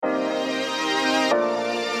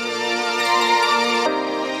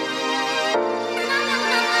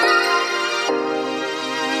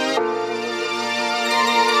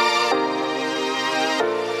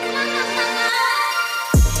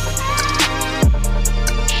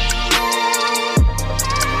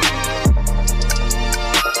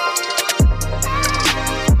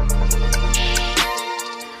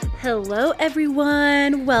Hello,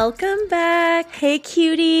 everyone. Welcome back. Hey,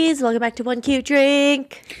 cuties. Welcome back to One Cute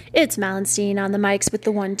Drink. It's Malenstein on the mics with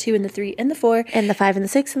the 1, 2, and the 3, and the 4. And the 5, and the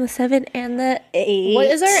 6, and the 7, and the 8. What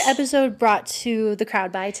is our episode brought to the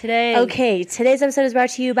crowd by today? Okay, today's episode is brought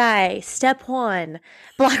to you by Step 1,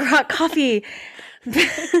 Black Rock Coffee.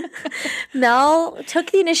 Mel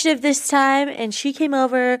took the initiative this time, and she came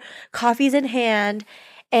over, coffees in hand,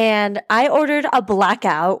 and I ordered a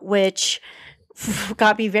blackout, which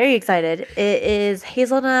got me very excited. It is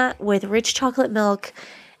hazelnut with rich chocolate milk,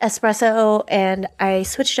 espresso, and I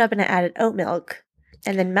switched it up and I added oat milk.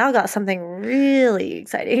 And then Mal got something really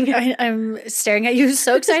exciting. I'm staring at you,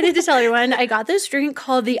 so excited to tell everyone. I got this drink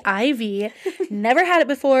called the Ivy. Never had it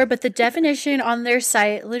before, but the definition on their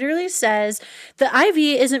site literally says, the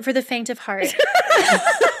Ivy isn't for the faint of heart.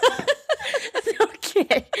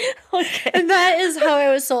 Okay. And that is how I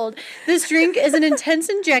was sold. This drink is an intense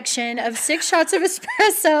injection of 6 shots of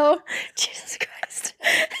espresso, Jesus Christ,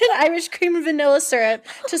 and Irish cream and vanilla syrup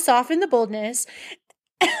to soften the boldness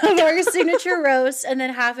of our signature roast, and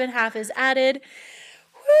then half and half is added.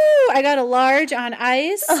 Woo! I got a large on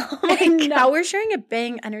ice, and now we're sharing a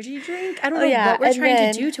Bang energy drink. I don't know what we're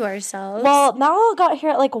trying to do to ourselves. Well, Mal got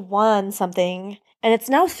here at like 1 something, and it's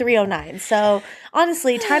now 3:09. So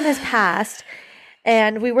honestly, time has passed.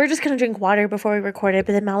 And we were just going to drink water before we recorded,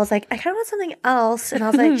 but then Mal was like, I kind of want something else. And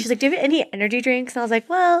I was like, she's like, do you have any energy drinks? And I was like,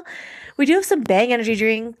 well, we do have some Bang energy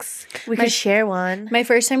drinks. We could share one. My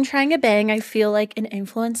first time trying a Bang, I feel like an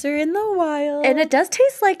influencer in the wild. And it does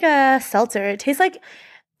taste like a seltzer. It tastes like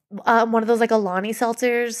one of those like Alani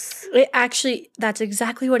seltzers. It actually, that's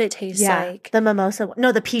exactly what it tastes like. The mimosa one.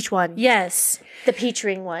 No, the peach one. Yes. The peach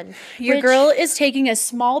ring one. Your girl is taking a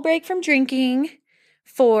small break from drinking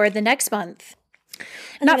for the next month.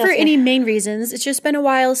 Not for any main reasons. It's just been a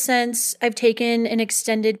while since I've taken an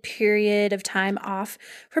extended period of time off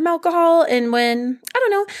from alcohol. And when, I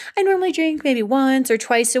don't know, I normally drink maybe once or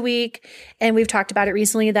twice a week. And we've talked about it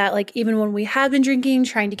recently that like even when we have been drinking,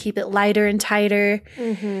 trying to keep it lighter and tighter.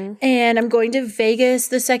 Mm-hmm. And I'm going to Vegas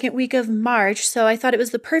the second week of March. So I thought it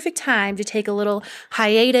was the perfect time to take a little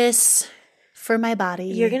hiatus for my body.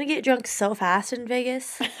 You're going to get drunk so fast in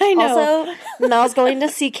Vegas. I know. Also, Mel's going to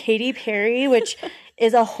see Katy Perry, which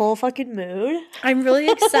is a whole fucking mood. I'm really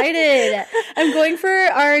excited. I'm going for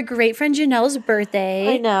our great friend Janelle's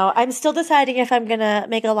birthday. I know. I'm still deciding if I'm going to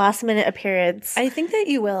make a last minute appearance. I think that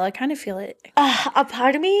you will. I kind of feel it. A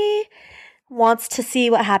part of me wants to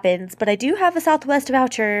see what happens, but I do have a Southwest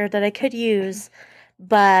voucher that I could use,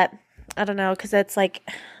 but I don't know, because it's like,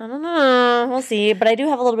 I don't know, we'll see. But I do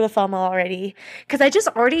have a little bit of FOMO already, because I just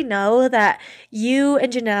already know that you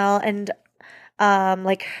and Janelle and,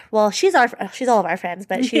 she's all of our friends,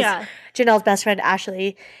 but she's Janelle's best friend,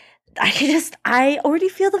 Ashley. I already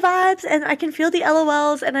feel the vibes, and I can feel the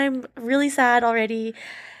LOLs, and I'm really sad already.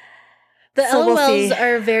 The LOLs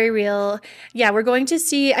are very real. Yeah, we're going to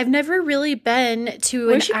see, I've never really been to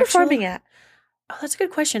Where's she performing at? Oh, that's a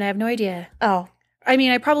good question. I have no idea. Oh. I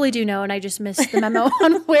mean, I probably do know, and I just missed the memo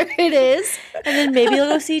on where it is. And then maybe you'll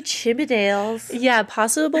go see Chippendales. Yeah,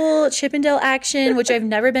 possible Chippendale action, which I've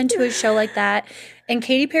never been to a show like that. And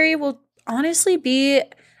Katy Perry will honestly be,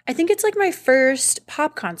 I think it's like my first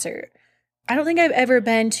pop concert. I don't think I've ever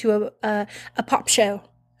been to a pop show.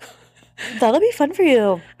 That'll be fun for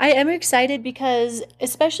you. I am excited because,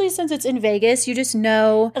 especially since it's in Vegas, you just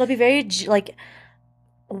know. It'll be very,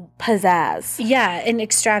 pizzazz. Yeah, and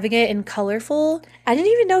extravagant and colorful. I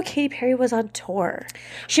didn't even know Katy Perry was on tour.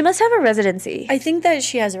 She must have a residency. I think that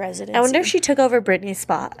she has a residency. I wonder if she took over Britney's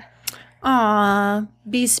spot. Aw,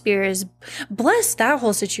 B. Spears. Bless that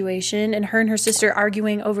whole situation and her sister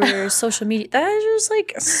arguing over social media. That is just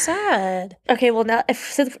like sad. Okay, well now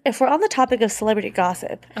if we're on the topic of celebrity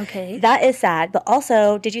gossip, okay, that is sad. But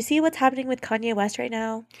also, did you see what's happening with Kanye West right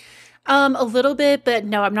now? A little bit, but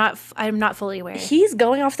no, I'm not fully aware. He's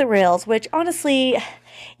going off the rails, which honestly,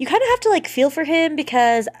 you kind of have to like feel for him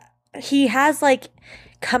because he has like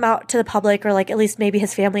come out to the public, or like at least maybe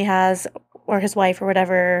his family has, or his wife or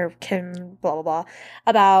whatever, Kim, blah, blah, blah,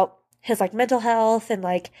 about his like mental health and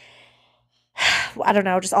like, I don't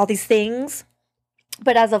know, just all these things.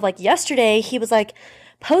 But as of like yesterday, he was like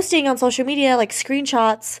posting on social media like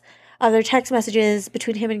screenshots of their text messages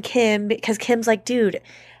between him and Kim, because Kim's like, dude,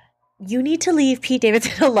 you need to leave Pete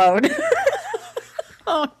Davidson alone.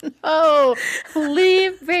 Oh, no.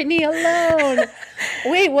 Leave Britney alone.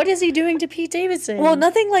 Wait, what is he doing to Pete Davidson? Well,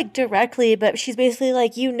 nothing like directly, but she's basically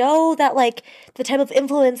like, you know that like the type of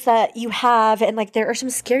influence that you have, and like there are some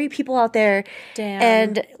scary people out there. Damn.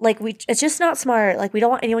 And like it's just not smart. Like we don't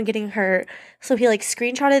want anyone getting hurt. So he like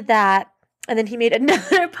screenshotted that And then he made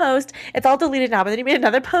another post. It's all deleted now, but then he made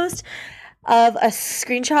another post of a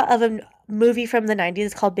screenshot of a movie from the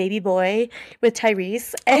 90s called Baby Boy with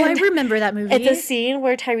Tyrese. And I remember that movie. It's a scene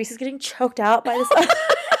where Tyrese is getting choked out by this.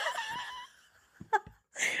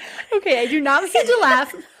 Okay, I do not mean to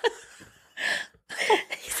laugh.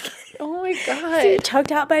 Oh my god.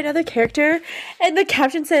 Choked out by another character. And the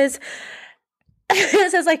caption says,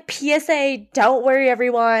 it says like, PSA, don't worry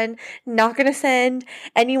everyone, not gonna send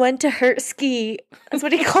anyone to hurt Ski. That's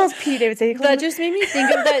what he calls Pete Davidson. That just made me think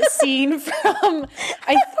of that scene from,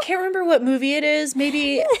 I can't remember what movie it is,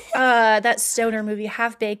 maybe that stoner movie,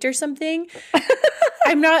 Half Baked or something.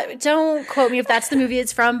 Don't quote me if that's the movie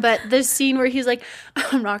it's from, but the scene where he's like,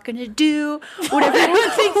 I'm not gonna do what everyone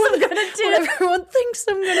thinks I'm gonna do, what everyone thinks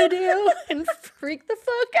I'm gonna do, and freak the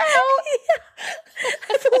fuck out. Yeah.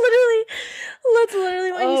 That's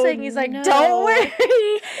literally what he's saying. He's like, no. Don't worry,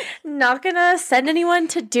 not gonna send anyone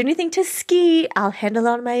to do anything to Ski. I'll handle it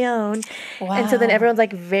on my own. Wow. And so then everyone's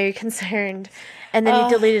like very concerned, and then he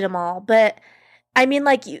deleted them all. But I mean,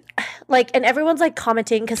 and everyone's like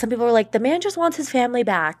commenting because some people were like, the man just wants his family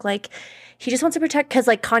back. Like, he just wants to protect, because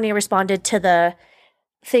like Kanye responded to the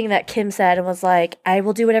thing that Kim said and was like, I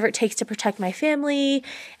will do whatever it takes to protect my family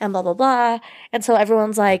and blah, blah, blah. And so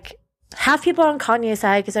everyone's like, half people on Kanye's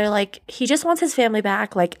side because they're like, he just wants his family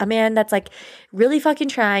back. Like, a man that's like really fucking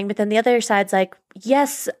trying. But then the other side's like,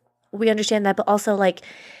 yes, we understand that. But also like,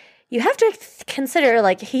 you have to consider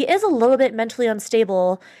like, he is a little bit mentally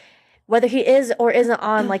unstable, whether he is or isn't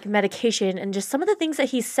on like medication, and just some of the things that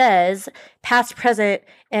he says, past, present,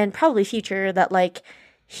 and probably future, that like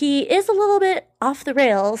he is a little bit off the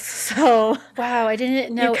rails. So wow, I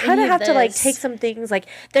didn't know. You kind of have to like take some things, like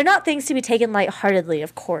they're not things to be taken lightheartedly,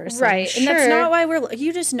 of course. Right. And that's not why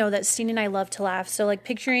you just know that Steen and I love to laugh. So like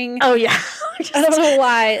picturing. Oh yeah. I don't know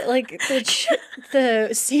why. Like the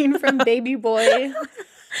scene from Baby Boy.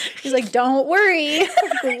 He's like, don't worry.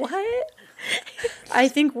 Like, what? I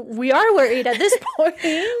think we are worried at this point.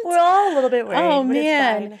 We're all a little bit worried. Oh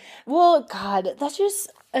man. Well, God, that's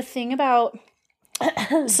just a thing about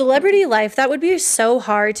celebrity life. That would be so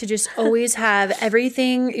hard to just always have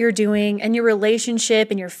everything you're doing and your relationship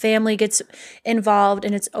and your family gets involved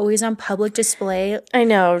and it's always on public display. I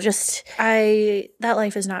know. That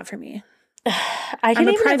life is not for me. I can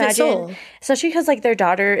even imagine, soul. Especially because like their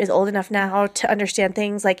daughter is old enough now to understand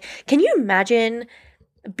things. Like, can you imagine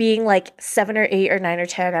being like 7 or 8 or 9 or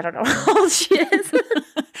 10? I don't know how old she is.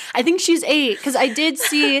 I think she's 8 because I did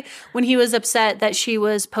see when he was upset that she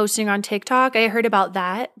was posting on TikTok. I heard about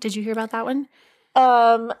that. Did you hear about that one?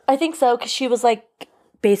 I think so, because she was like,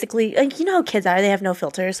 basically, like, you know how kids are, they have no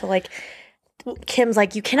filters. So like, Kim's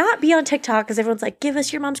like, you cannot be on TikTok, because everyone's like, give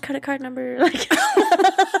us your mom's credit card number. Like,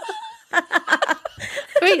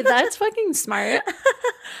 wait, that's fucking smart.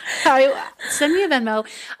 Send me a Venmo.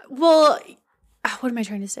 Well, what am I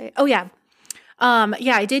trying to say? Oh yeah,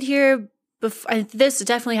 yeah, I did hear. This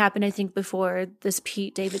definitely happened, I think, before this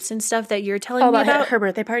Pete Davidson stuff that you're telling me about. Her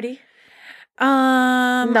birthday party?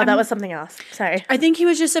 No, that was something else. Sorry. I think he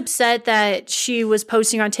was just upset that she was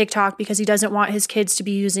posting on TikTok because he doesn't want his kids to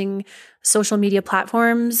be using social media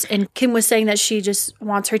platforms. And Kim was saying that she just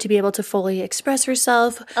wants her to be able to fully express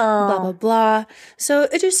herself, blah, blah, blah. So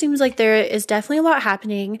it just seems like there is definitely a lot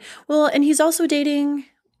happening. Well, and he's also dating...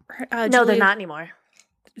 no, they're not anymore.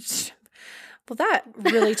 Well, that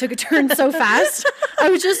really took a turn so fast. I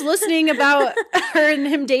was just listening about her and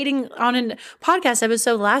him dating on a podcast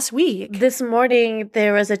episode last week. This morning,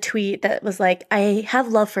 there was a tweet that was like, I have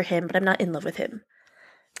love for him, but I'm not in love with him.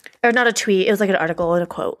 Or not a tweet. It was like an article and a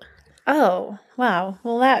quote. Oh, wow.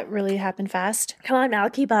 Well, that really happened fast. Come on, Mal,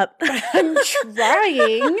 keep up. I'm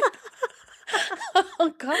trying.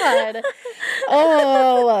 Oh, God.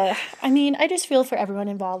 Oh, I mean, I just feel for everyone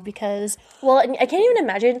involved because... Well, I can't even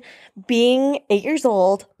imagine being 8 years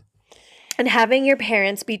old and having your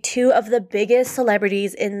parents be two of the biggest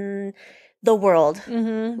celebrities in the world.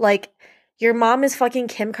 Mm-hmm. Like, your mom is fucking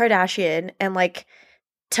Kim Kardashian, and, like,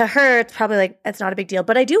 to her, it's probably, like, it's not a big deal.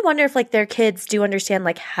 But I do wonder if, like, their kids do understand,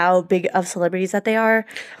 like, how big of celebrities that they are.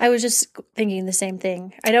 I was just thinking the same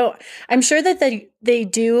thing. I'm sure that they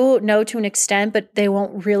do know to an extent, but they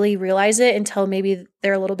won't really realize it until maybe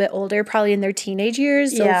they're a little bit older, probably in their teenage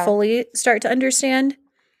years. They'll fully start to understand.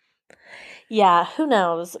 Yeah, who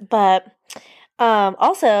knows? But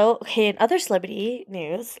also, okay, in other celebrity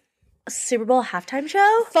news, Super Bowl halftime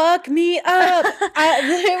show? Fuck me up.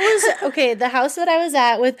 It was, okay, the house that I was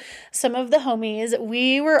at with some of the homies,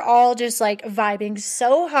 we were all just like vibing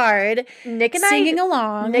so hard, singing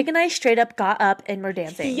along. Nick and I straight up got up and were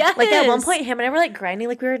dancing. Yes. Like at one point, him and I were like grinding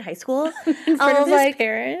like we were in high school. In front of his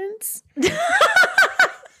parents.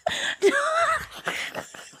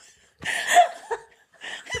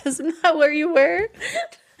 Isn't that where you were?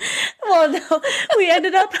 Well, no, we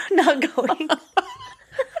ended up not going.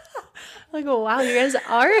 Like, oh, wow, you guys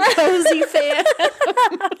are a Cozy fan.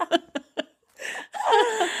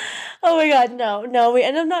 Oh my God, no, we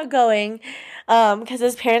ended up not going because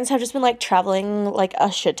his parents have just been like traveling like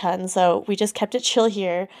a shit ton, so we just kept it chill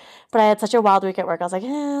here. But I had such a wild week at work. I was like,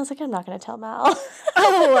 I'm not gonna tell Mal.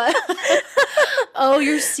 Oh,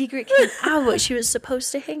 your secret came out. She was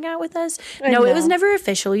supposed to hang out with us. I No, know. it was never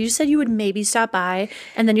official. You said you would maybe stop by,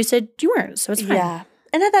 and then you said you weren't, so it's fine. Yeah,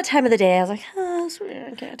 and at that time of the day, I was like, sorry,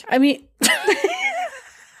 I can't. I mean,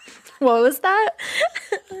 what was that?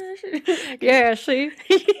 Yeah, see?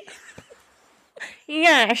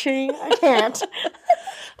 Yeah, I can't.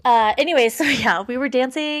 Anyway, so yeah, we were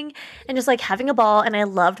dancing and just like having a ball, and I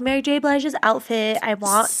loved Mary J. Blige's outfit. I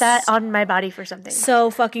want that on my body for something. So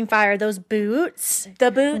fucking fire. Those boots. The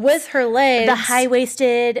boots With her legs. the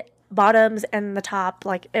high-waisted bottoms and the top,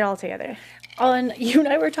 like it all together. Oh, and you and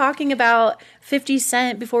I were talking about 50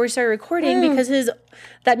 Cent before we started recording because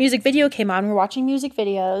that music video came on. We're watching music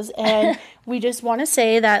videos, and we just want to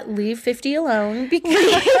say that leave 50 alone. Because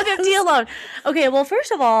 50 alone. Okay, well,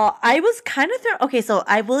 first of all, I was kind of okay, so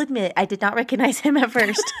I will admit I did not recognize him at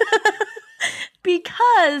first.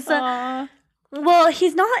 Because, well,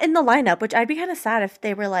 he's not in the lineup, which I'd be kind of sad if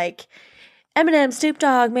they were like Eminem, Snoop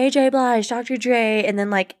Dogg, Mary J. Blige, Dr. Dre, and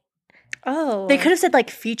then like, oh. they could have said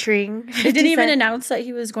like featuring. They didn't even announce that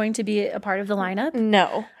he was going to be a part of the lineup?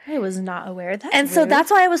 No. I was not aware. That's And so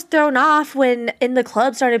that's why I was thrown off when In the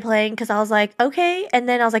Club started playing, because I was like, okay. And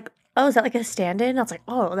then I was like, oh, is that like a stand-in? I was like,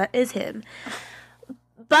 oh, that is him.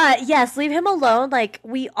 But yes, leave him alone. Like,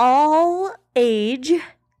 we all age.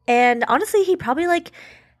 And honestly, he probably like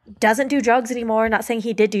doesn't do drugs anymore. Not saying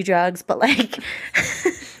he did do drugs, but like.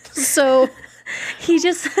 So he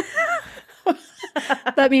just.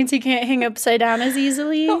 that means he can't hang upside down as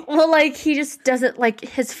easily? Well, like, he just doesn't, like,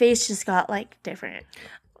 his face just got, like, different.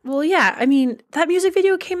 Well, yeah. I mean, that music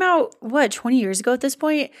video came out, 20 years ago at this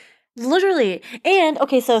point? Literally. And,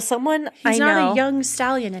 okay, so someone He's I know. not a young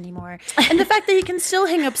stallion anymore. And the fact that he can still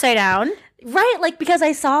hang upside down. Right, like, because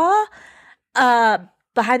I saw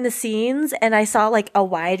behind the scenes, and I saw like a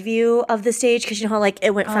wide view of the stage, because you know how like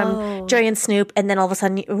it went from Dre and Snoop, and then all of a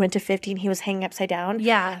sudden it went to 50 and he was hanging upside down.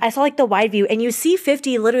 Yeah. I saw like the wide view, and you see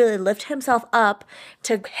 50 literally lift himself up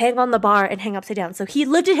to hang on the bar and hang upside down. So he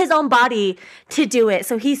lifted his own body to do it.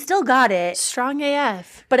 So he still got it. Strong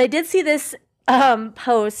AF. But I did see this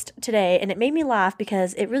post today, and it made me laugh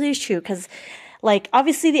because it really is true. Because like,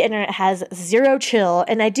 obviously the internet has zero chill,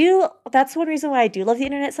 and that's one reason why I do love the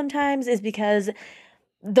internet sometimes, is because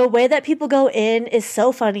the way that people go in is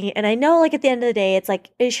so funny. And I know, like, at the end of the day, it's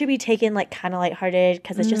like, it should be taken like kind of lighthearted,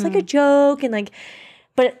 because it's just like a joke, and like,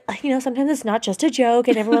 but you know, sometimes it's not just a joke,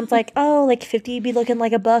 and everyone's like, oh, like 50 be looking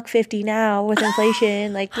like $1.50 now with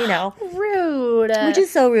inflation, like, you know. Rude. Which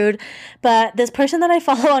is so rude. But this person that I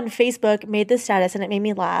follow on Facebook made this status, and it made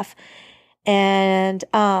me laugh. And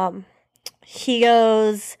he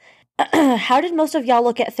goes, how did most of y'all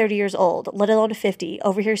look at 30 years old, let alone 50?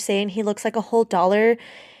 Over here saying he looks like a whole dollar.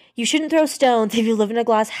 You shouldn't throw stones if you live in a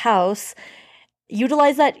glass house.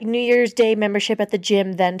 Utilize that New Year's Day membership at the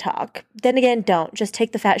gym, then talk. Then again, don't. Just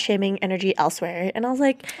take the fat shaming energy elsewhere. And I was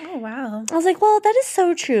like, oh, wow. I was like, well, that is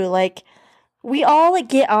so true. Like, we all like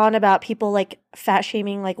get on about people like fat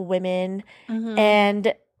shaming like women. Mm-hmm.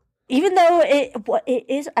 And even though it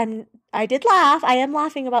is, I did laugh. I am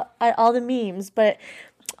laughing about all the memes, but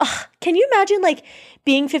can you imagine like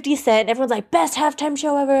being 50 Cent and everyone's like, best halftime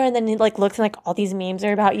show ever, and then he like looks and like all these memes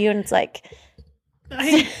are about you, and it's like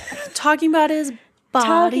talking about his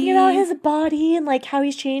body and like how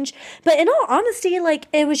he's changed. But in all honesty, like,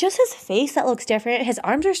 it was just his face that looks different. His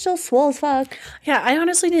arms are still swole as fuck. Yeah, I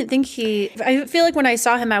honestly didn't think I feel like when I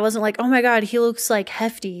saw him, I wasn't like, oh my God, he looks like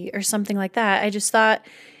hefty or something like that. I just thought,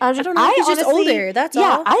 I don't know, he's just older, that's all.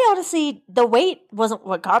 Yeah, I honestly, the weight wasn't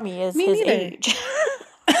what got me, is his age.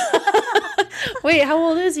 Wait, how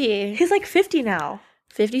old is he? He's like 50 now.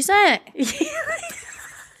 50 Cent.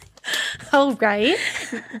 Oh, right.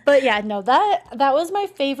 But yeah, no, that was my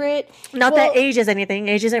favorite. Not that age is anything.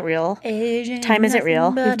 Age isn't real. Time isn't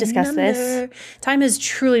real. We've discussed this. Time is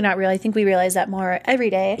truly not real. I think we realize that more every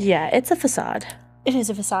day. Yeah, it's a facade. It is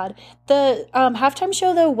a facade. The halftime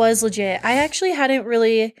show, though, was legit. I actually hadn't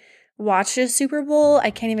really watched a Super Bowl. I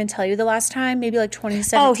can't even tell you the last time. Maybe like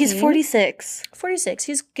 2017. Oh, he's 46. 46.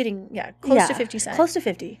 He's getting, close to 50 Cent. Close to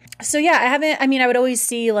 50. So yeah, I would always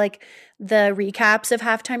see like the recaps of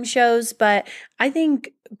halftime shows, but I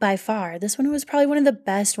think by far this one was probably one of the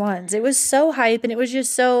best ones. It was so hype, and it was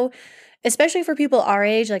just so, especially for people our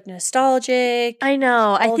age, like nostalgic. I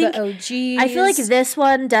know. I think the OGs. I feel like this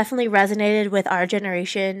one definitely resonated with our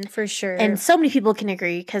generation. For sure. And so many people can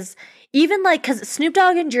agree because even like, because Snoop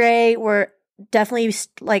Dogg and Dre were definitely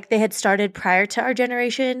like they had started prior to our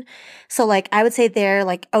generation. So like I would say they're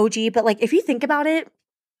like OG, but like if you think about it,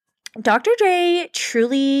 Dr. Dre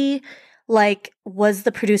truly like was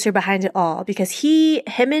the producer behind it all because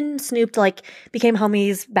him and Snoop like became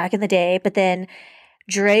homies back in the day, but then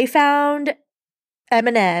Dre found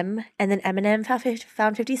Eminem and then Eminem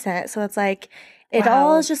found 50 Cent. So it's like it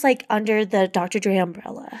all is just like under the Dr. Dre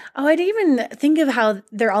umbrella. Oh, I didn't even think of how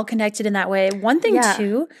they're all connected in that way. One thing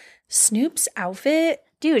too, Snoop's outfit.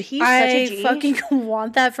 Dude, he's such a G. I fucking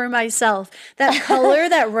want that for myself. That color,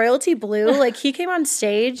 that royalty blue, like he came on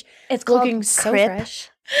stage. It's looking so fresh.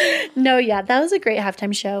 No, yeah, that was a great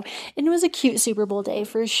halftime show. And it was a cute Super Bowl day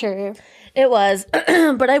for sure. It was.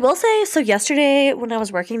 But I will say, so yesterday when I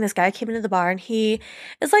was working, this guy came into the bar and he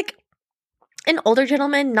is like an older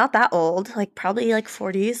gentleman, not that old, like probably like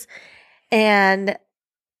 40s. And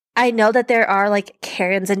I know that there are like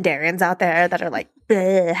Karens and Darrens out there that are like,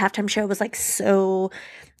 halftime show was like so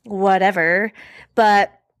whatever.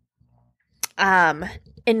 But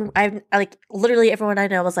and I like literally everyone I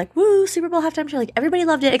know was like, woo, Super Bowl halftime show. Like everybody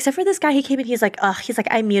loved it except for this guy. He came in, he's like,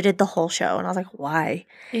 I muted the whole show. And I was like, why?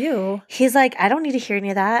 Ew. He's like, I don't need to hear any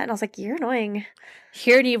of that. And I was like, you're annoying.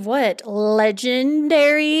 Hear any of what?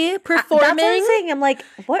 Legendary performing? That's what I'm saying. I'm like,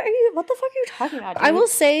 what the fuck are you talking about, dude? I will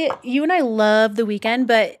say, you and I love The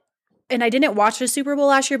Weeknd, and I didn't watch the Super Bowl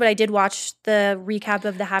last year, but I did watch the recap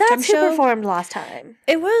of the halftime show. That performed last time.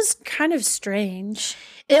 It was kind of strange.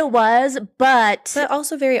 It was, but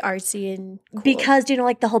also very artsy and cool. Because do you know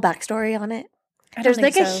like the whole backstory on it? There's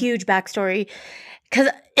like a huge backstory. Because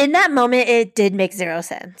in that moment, it did make zero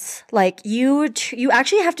sense. Like you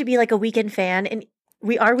actually have to be like a Weeknd fan, and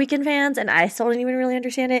we are Weeknd fans, and I still didn't even really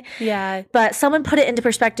understand it. Yeah. But someone put it into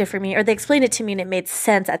perspective for me, or they explained it to me, and it made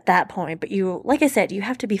sense at that point. But like I said, you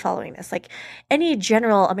have to be following this. Like any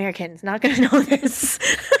general American's not going to know this.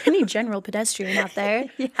 Any general pedestrian out there.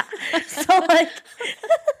 Yeah. So like,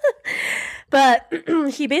 but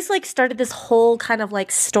he basically like, started this whole kind of like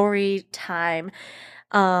story time.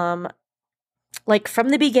 Like from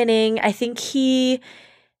the beginning, I think he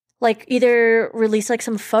like either released like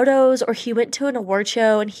some photos or he went to an award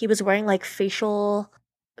show and he was wearing like facial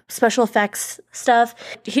special effects stuff.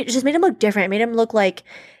 He just made him look different. It made him look like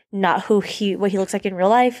not what he looks like in real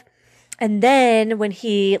life. And then when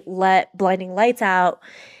he let Blinding Lights out,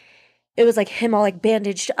 it was like him all like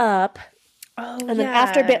bandaged up. Oh, and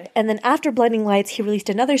then after Blinding Lights, he released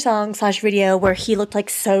another song / video where he looked like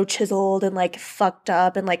so chiseled and like fucked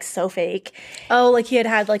up and like so fake. Oh, like he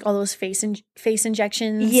had like all those face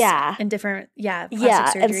injections. Yeah. And different, plastic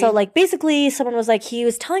surgery. And so like basically someone was like, he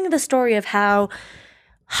was telling the story of how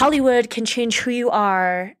Hollywood can change who you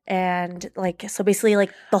are. And like, so basically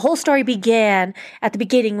like the whole story began at the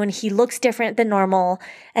beginning when he looks different than normal.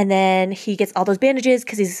 And then he gets all those bandages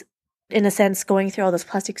because he's, in a sense, going through all those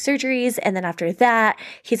plastic surgeries. And then after that,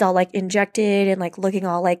 he's all like injected and like looking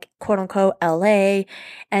all like quote unquote LA.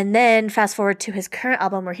 And then fast forward to his current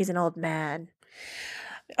album where he's an old man.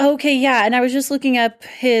 Okay, yeah. And I was just looking up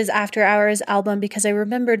his After Hours album because I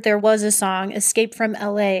remembered there was a song, Escape from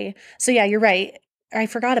LA. So yeah, you're right. I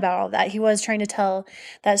forgot about all that. He was trying to tell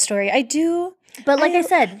that story. But like I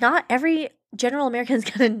said, not every general American's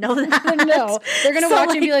gonna know that. No, they're gonna watch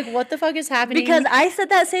it and be like, what the fuck is happening? Because I said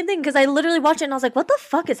that same thing because I literally watched it and I was like, what the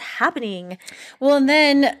fuck is happening? Well, and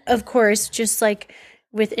then of course, just like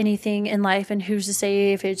with anything in life, and who's to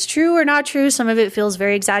say if it's true or not true, some of it feels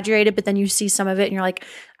very exaggerated, but then you see some of it and you're like,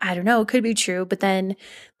 I don't know, it could be true. But then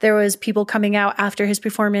there was people coming out after his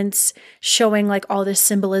performance showing like all this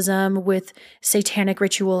symbolism with satanic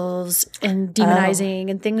rituals and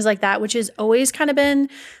demonizing and things like that, which has always kind of been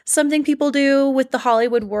something people do with the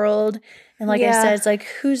Hollywood world. And like I said, it's like,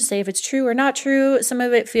 who's to say if it's true or not true? Some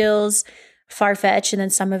of it feels far-fetched, and then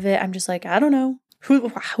some of it I'm just like, I don't know.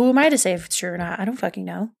 Who am I to say if it's true or not? I don't fucking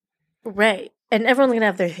know. Right. And everyone's going to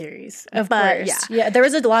have their theories. Of course. Yeah, there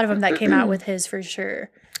was a lot of them that came out with his for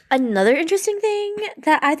sure. Another interesting thing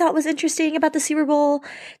that I thought was interesting about the Super Bowl,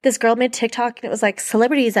 this girl made TikTok and it was like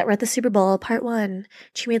celebrities that were at the Super Bowl, part 1.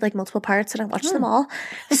 She made like multiple parts and I watched them all.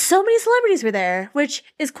 So many celebrities were there, which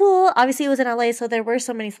is cool. Obviously it was in LA, so there were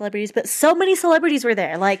so many celebrities, but so many celebrities were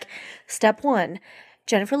there. Like step 1,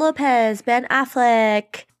 Jennifer Lopez, Ben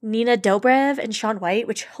Affleck, Nina Dobrev, and Shaun White,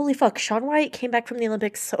 which, holy fuck, Shaun White came back from the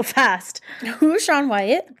Olympics so fast. Who's Shaun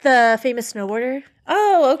White? The famous snowboarder.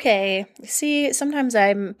 Oh, okay. See, sometimes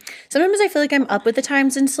I feel like I'm up with the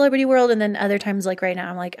times in celebrity world, and then other times, like right now,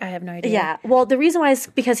 I'm like, I have no idea. Yeah. Well, the reason why is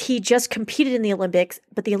because he just competed in the Olympics,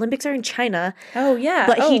 but the Olympics are in China. Oh, yeah.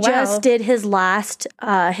 But he just did his last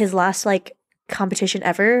like competition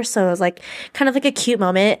ever. So it was like kind of like a cute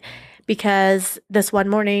moment because this one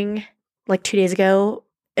morning, like 2 days ago,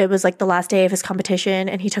 it was like the last day of his competition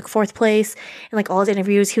and he took 4th place. And like all his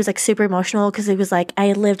interviews, he was like super emotional because he was like,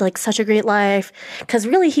 I lived like such a great life. Because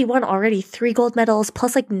really he won already 3 gold medals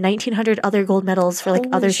plus like 1,900 other gold medals for like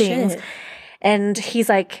Holy other shit. things. And he's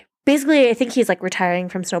like, basically, I think he's like retiring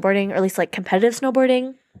from snowboarding or at least like competitive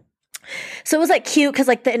snowboarding. So it was like cute because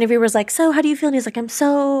like the interviewer was like, so how do you feel? And he's like, I'm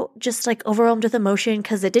so just like overwhelmed with emotion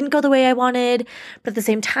because it didn't go the way I wanted. But at the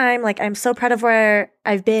same time, like I'm so proud of where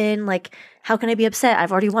I've been. Like, how can I be upset?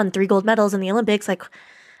 I've already won 3 gold medals in the Olympics. Like,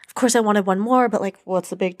 of course I wanted one more, but like, what's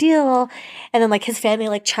the big deal? And then like his family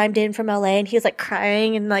like chimed in from LA and he was like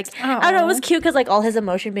crying and like, I don't know, it was cute because like all his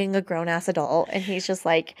emotion being a grown ass adult. And he's just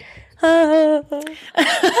like, Thank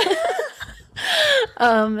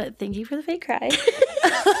you for the fake cry.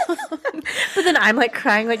 But then I'm like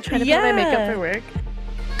crying, like trying to put my makeup for work.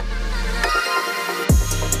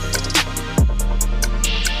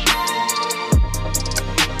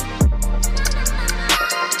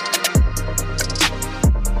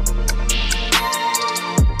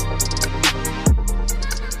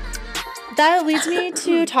 That leads me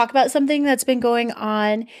to talk about something that's been going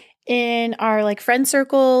on in our like friend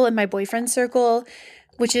circle and my boyfriend circle,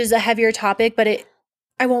 which is a heavier topic, but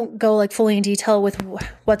I won't go like fully in detail with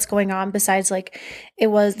what's going on besides like there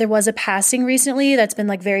was a passing recently that's been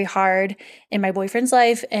like very hard in my boyfriend's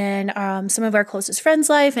life and some of our closest friends'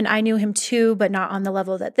 life, and I knew him too, but not on the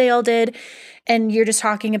level that they all did. And you're just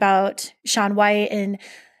talking about Shaun White and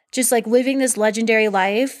just like living this legendary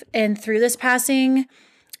life, and through this passing,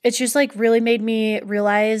 it's just like really made me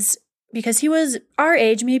realize, because he was our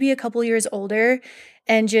age, maybe a couple years older,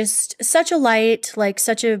 and just such a light, like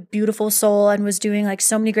such a beautiful soul, and was doing like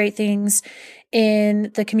so many great things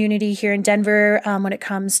in the community here in Denver when it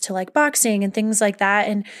comes to like boxing and things like that.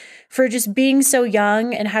 And for just being so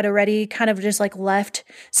young and had already kind of just like left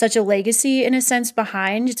such a legacy in a sense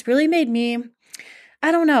behind, it's really made me,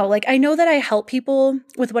 I don't know, like I know that I help people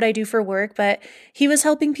with what I do for work, but he was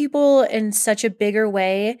helping people in such a bigger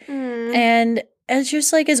way. And it's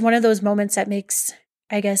just like is one of those moments that makes,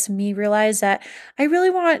 I guess, me realize that I really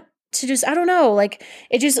want to just, I don't know, like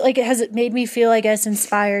it just like it has made me feel, I guess,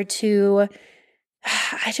 inspired to,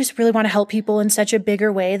 I just really want to help people in such a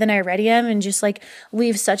bigger way than I already am and just like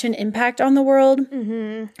leave such an impact on the world.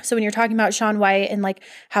 So when you're talking about Shaun White and like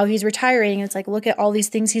how he's retiring, it's like, look at all these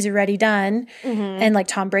things he's already done. And like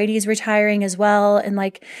Tom Brady's retiring as well. And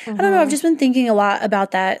like, I don't know, I've just been thinking a lot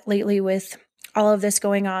about that lately with all of this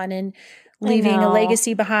going on and leaving a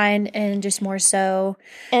legacy behind, and just more so.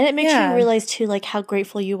 And it makes you realize too, like how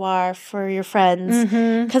grateful you are for your friends.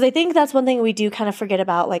 Because I think that's one thing we do kind of forget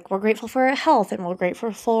about. Like we're grateful for our health and we're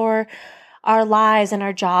grateful for our lives and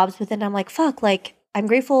our jobs. But then I'm like, fuck, like I'm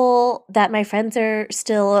grateful that my friends are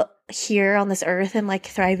still here on this earth and like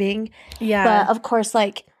thriving. But of course,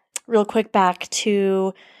 like real quick back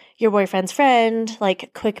to your boyfriend's friend,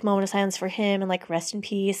 like quick moment of silence for him and like rest in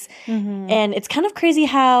peace. And it's kind of crazy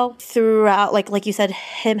how throughout, like you said,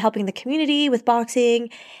 him helping the community with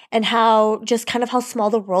boxing and how just kind of how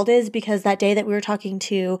small the world is, because that day that we were talking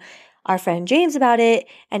to our friend James about it,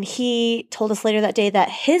 and he told us later that day that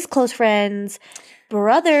his close friend's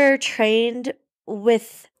brother trained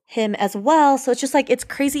with him as well. So it's just like, it's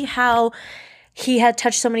crazy how he had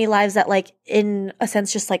touched so many lives that like in a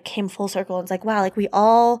sense just like came full circle. And it's like, wow, like we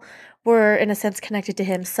all were in a sense connected to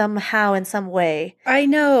him somehow in some way. I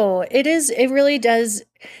know. It really does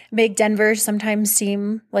make Denver sometimes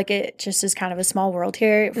seem like it just is kind of a small world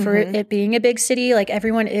here for it being a big city. Like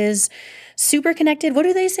everyone is super connected. What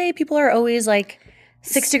do they say? People are always like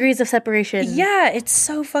 6 degrees of separation. Yeah, it's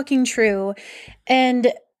so fucking true.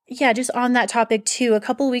 And yeah, just on that topic too, a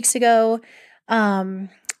couple weeks ago,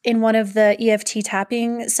 in one of the EFT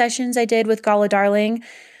tapping sessions I did with Gala Darling,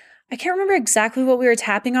 I can't remember exactly what we were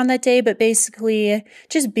tapping on that day, but basically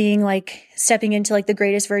just being like stepping into like the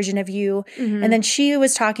greatest version of you. And then she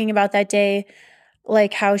was talking about that day,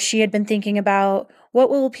 like how she had been thinking about what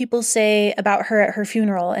will people say about her at her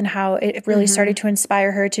funeral, and how it really started to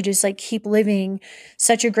inspire her to just like keep living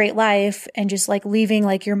such a great life and just like leaving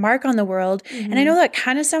like your mark on the world. And I know that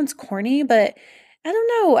kind of sounds corny, but I don't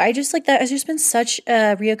know. I just like that has just been such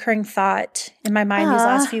a reoccurring thought in my mind these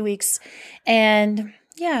last few weeks. And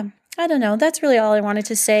Yeah. I don't know. That's really all I wanted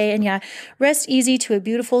to say. And yeah, rest easy to a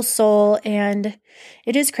beautiful soul. And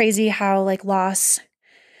it is crazy how like loss,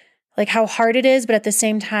 like how hard it is, but at the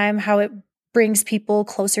same time, how it brings people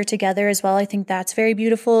closer together as well. I think that's very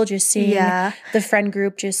beautiful. Just seeing the friend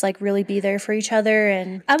group just like really be there for each other.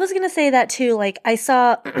 And I was going to say that too. Like I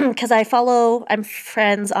saw, because I'm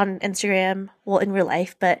friends on Instagram, well, in real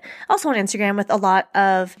life, but also on Instagram with a lot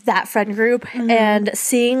of that friend group. And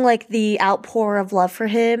seeing like the outpour of love for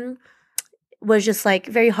him was just like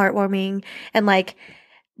very heartwarming. And like,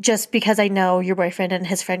 just because I know your boyfriend and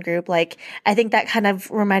his friend group, like, I think that kind of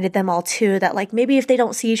reminded them all too that, like, maybe if they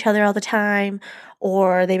don't see each other all the time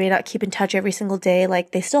or they may not keep in touch every single day,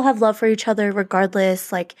 like, they still have love for each other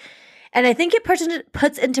regardless. Like, and I think it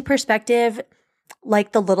puts into perspective,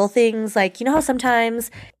 like, the little things. Like, you know how sometimes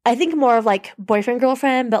I think more of like boyfriend,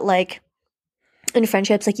 girlfriend, but like in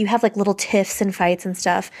friendships, like, you have like little tiffs and fights and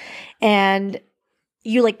stuff. And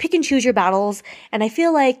you like pick and choose your battles. And I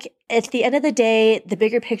feel like at the end of the day, the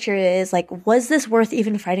bigger picture is like, was this worth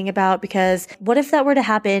even fighting about? Because what if that were to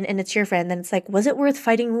happen and it's your friend? Then it's like, was it worth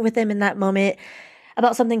fighting with them in that moment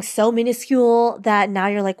about something so minuscule that now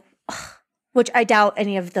you're like, ugh, which I doubt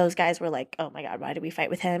any of those guys were like, oh my God, why did we fight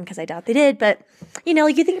with him? Because I doubt they did. But, you know,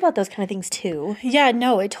 like you think about those kind of things too. Yeah,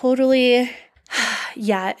 no, it totally,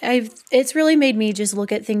 yeah, it's really made me just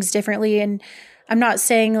look at things differently. And I'm not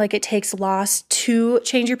saying like it takes loss to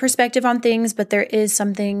change your perspective on things, but there is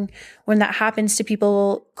something when that happens to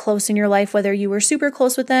people close in your life, whether you were super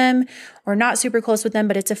close with them or not super close with them,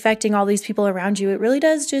 but it's affecting all these people around you. It really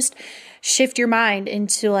does just shift your mind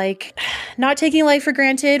into like not taking life for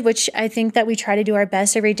granted, which I think that we try to do our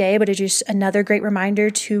best every day, but it's just another great reminder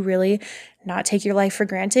to really not take your life for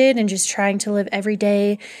granted and just trying to live every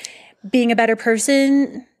day, being a better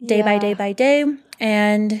person day by day by day.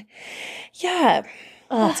 And yeah.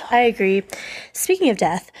 I agree. Speaking of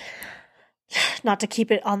death, not to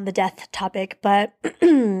keep it on the death topic, but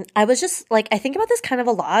I was just like, I think about this kind of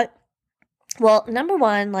a lot. Well, number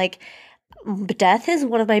one, like death is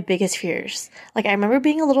one of my biggest fears. Like I remember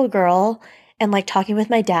being a little girl and like talking with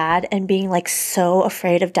my dad and being like so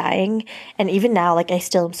afraid of dying. And even now, like I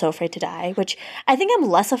still am so afraid to die, which I think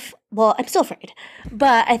I'm I'm still afraid,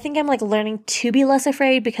 but I think I'm like learning to be less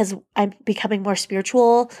afraid because I'm becoming more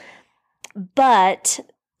spiritual, but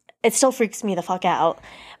it still freaks me the fuck out.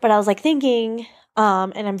 But I was like thinking,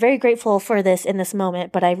 and I'm very grateful for this in this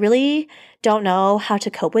moment, but I really don't know how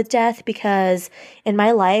to cope with death because in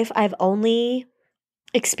my life, I've only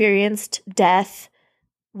experienced death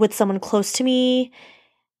with someone close to me,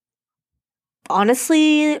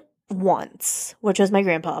 honestly, once, which was my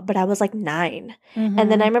grandpa, but I was like 9. And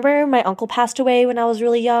then I remember my uncle passed away when I was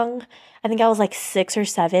really young. I think I was like 6 or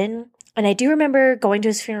 7. And I do remember going to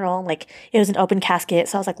his funeral and like it was an open casket.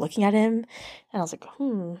 So I was like looking at him and I was like,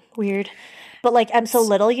 weird. But like I'm so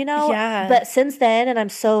little, you know? Yeah. But since then, and I'm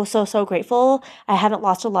so, so, so grateful, I haven't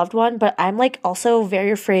lost a loved one, but I'm like also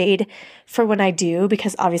very afraid for when I do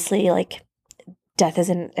because obviously like death is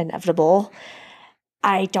inevitable.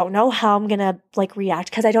 I don't know how I'm gonna like react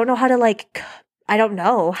because I don't know how to I don't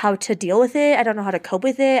know how to deal with it. I don't know how to cope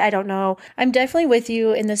with it. I don't know. I'm definitely with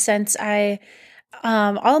you in the sense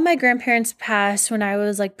all of my grandparents passed when I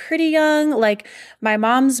was like pretty young. Like my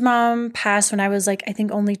mom's mom passed when I was like, I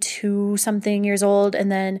think only 2 something years old.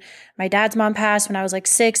 And then my dad's mom passed when I was like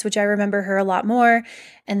 6, which I remember her a lot more.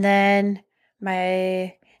 And then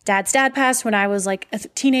my dad's dad passed when I was like a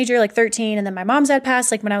teenager, like 13. And then my mom's dad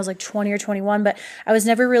passed like when I was like 20 or 21, but I was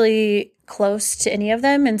never really close to any of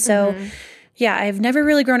them. And so, yeah, I've never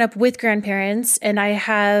really grown up with grandparents and I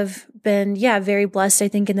have been, very blessed, I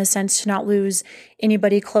think, in the sense to not lose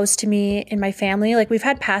anybody close to me in my family. Like we've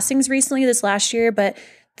had passings recently this last year, but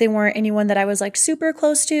they weren't anyone that I was like super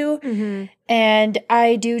close to. And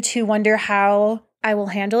I do too wonder how I will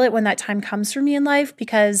handle it when that time comes for me in life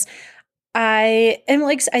because I am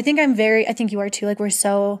like, I think you are too. Like we're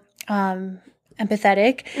so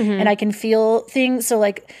empathetic and I can feel things. So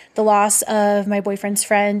like the loss of my boyfriend's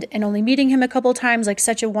friend and only meeting him a couple times, like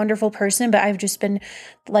such a wonderful person. But I've just been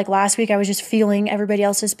like last week, I was just feeling everybody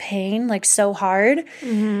else's pain like so hard.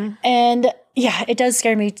 And yeah, it does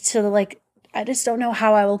scare me to like, I just don't know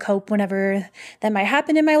how I will cope whenever that might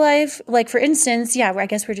happen in my life. Like for instance, I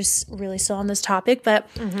guess we're just really still on this topic, but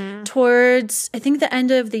towards I think the end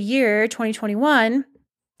of the year, 2021,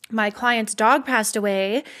 my client's dog passed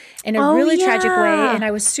away in a really tragic way. And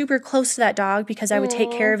I was super close to that dog because I would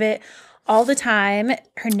take care of it all the time.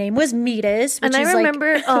 Her name was Metis, which is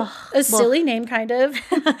remember, like a silly name kind of.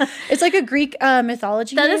 It's like a Greek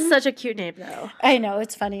mythology name. That is such a cute name though. I know,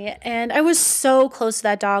 it's funny. And I was so close to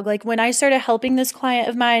that dog. Like when I started helping this client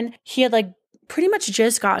of mine, he had like pretty much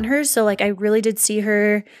just gotten her. So like I really did see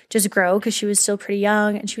her just grow because she was still pretty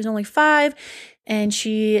young and she was only 5. And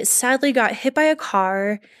she sadly got hit by a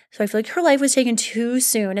car. So I feel like her life was taken too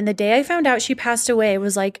soon. And the day I found out she passed away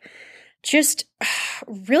was like just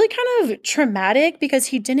really kind of traumatic because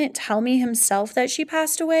he didn't tell me himself that she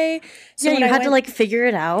passed away. So yeah, you had to like figure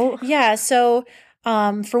it out. Yeah. So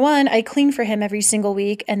for one, I clean for him every single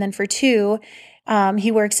week. And then for 2,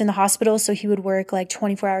 he works in the hospital. So he would work like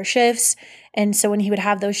 24-hour shifts. And so when he would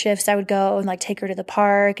have those shifts, I would go and like take her to the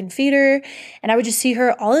park and feed her. And I would just see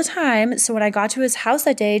her all the time. So when I got to his house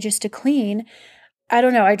that day just to clean, I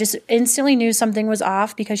don't know, I just instantly knew something was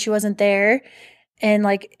off because she wasn't there. And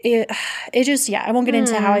like it just, yeah, I won't get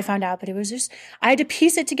into how I found out, but it was just, I had to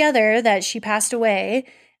piece it together that she passed away.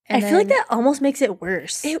 And I feel like that almost makes it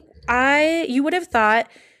worse. You would have thought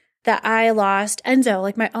that I lost Enzo,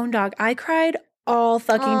 like my own dog. I cried all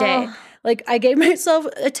fucking day. Like I gave myself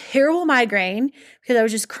a terrible migraine because I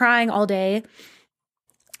was just crying all day.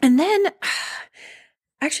 And then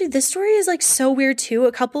actually, this story is like so weird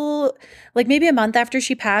too. Like maybe a month after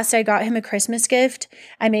she passed, I got him a Christmas gift.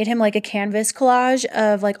 I made him like a canvas collage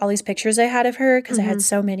of like all these pictures I had of her because I had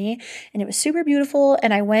so many, and it was super beautiful.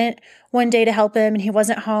 And I went one day to help him and he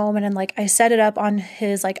wasn't home. And then like I set it up on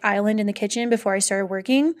his like island in the kitchen before I started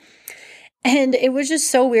working. And it was just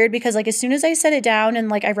so weird because like as soon as I set it down and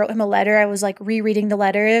like I wrote him a letter, I was like rereading the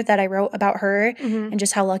letter that I wrote about her and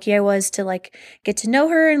just how lucky I was to like get to know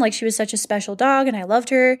her and like she was such a special dog and I loved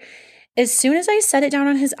her. As soon as I set it down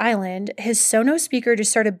on his island, his Sonos speaker just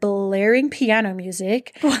started blaring piano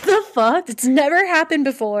music. What the fuck? It's never happened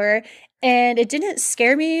before. And it didn't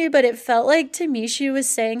scare me, but it felt like to me she was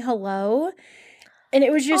saying hello. And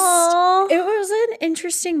it was just, it was an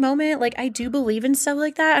interesting moment. Like, I do believe in stuff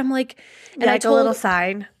like that. I'm like, and I told a little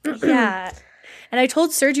sign. Yeah. And I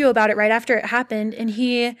told Sergio about it right after it happened. And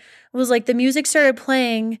he was like, the music started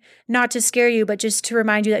playing, not to scare you, but just to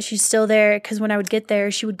remind you that she's still there. Because when I would get there,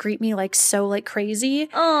 she would greet me like so like crazy.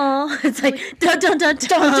 Oh, it's like, dun, dun, dun,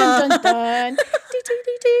 dun, dun, dun, dun.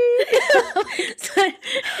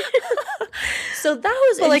 So that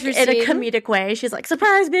was like in a comedic way. She's like,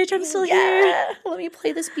 surprise, bitch, I'm still here. Let me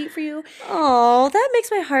play this beat for you. Oh, that makes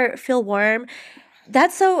my heart feel warm.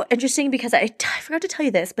 That's so interesting because I forgot to tell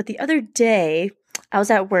you this, but the other day I was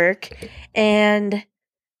at work and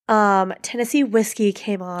Tennessee Whiskey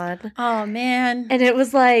came on. Oh, man. And it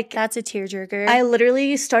was like... That's a tearjerker. I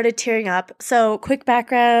literally started tearing up. So, quick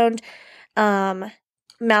background. Mal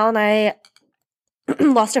and I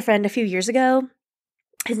lost a friend a few years ago.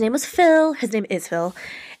 His name was Phil. His name is Phil.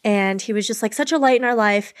 And he was just like such a light in our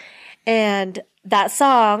life. And that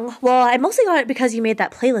song, well, I mostly got it because you made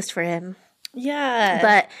that playlist for him. Yeah.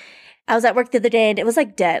 But I was at work the other day and it was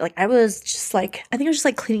like dead. Like I was just like, I think I was just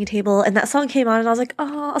like cleaning a table and that song came on and I was like,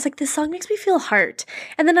 oh, I was like, this song makes me feel heart.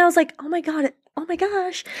 And then I was like, oh my God, oh my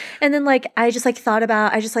gosh. And then like, I just like thought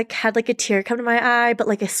about, I just like had like a tear come to my eye, but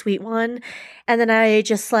like a sweet one. And then I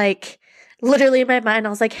just like, literally in my mind, I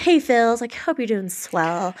was like, hey Phil, I was like, hope you're doing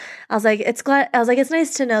swell. I was like, it's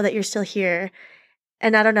nice to know that you're still here.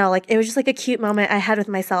 And I don't know, like it was just like a cute moment I had with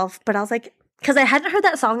myself, but I was like, because I hadn't heard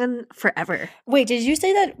that song in forever. Wait, did you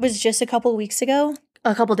say that was just a couple weeks ago?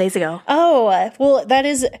 A couple days ago. Oh, well, that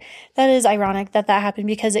is ironic that happened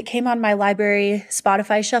because it came on my library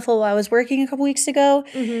Spotify shuffle while I was working a couple weeks ago.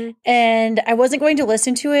 Mm-hmm. And I wasn't going to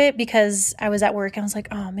listen to it because I was at work and I was like,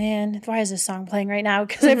 oh man, why is this song playing right now?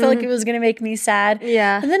 Because I felt like it was going to make me sad.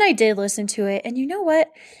 Yeah. And then I did listen to it. And you know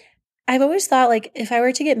what? I've always thought, like, if I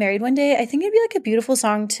were to get married one day, I think it'd be, like, a beautiful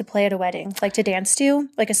song to play at a wedding, like, to dance to,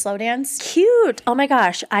 like a slow dance. Cute. Oh, my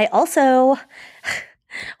gosh. I also...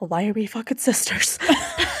 Why are we fucking sisters?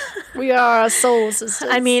 We are soul sisters.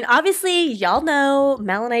 I mean, obviously, y'all know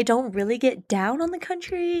Mel and I don't really get down on the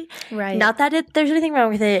country. Right. Not that there's anything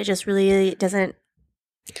wrong with it. It just really doesn't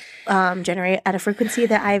generate at a frequency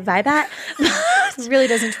that I vibe at. It really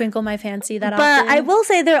doesn't twinkle my fancy that often. But I will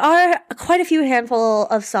say there are quite a few handful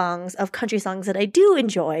of songs, of country songs that I do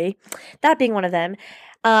enjoy, that being one of them.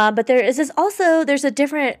 But there's a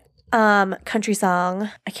different country song.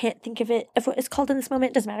 I can't think of it, of what it's called in this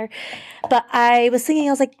moment. Doesn't matter. But I was singing,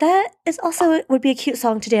 I was like, that is also would be a cute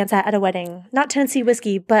song to dance at a wedding. Not Tennessee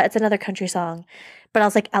Whiskey, but it's another country song. But I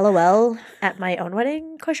was like, LOL, at my own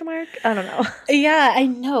wedding, ? I don't know. Yeah, I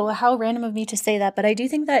know. How random of me to say that. But I do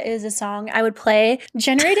think that is a song I would play.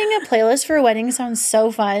 Generating a playlist for a wedding sounds so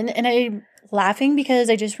fun. And I'm laughing because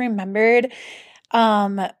I just remembered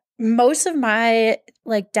most of my,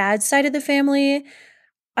 like, dad's side of the family,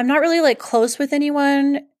 I'm not really, like, close with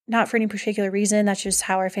anyone. Not for any particular reason. That's just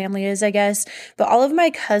how our family is, I guess. But all of my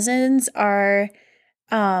cousins are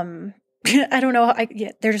I don't know.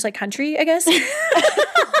 They're just like country, I guess.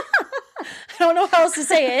 I don't know how else to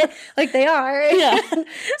say it. Like they are. Yeah.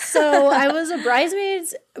 So I was a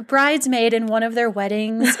bridesmaid in one of their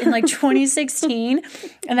weddings in like 2016.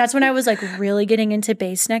 And that's when I was like really getting into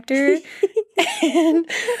Bass Nectar. And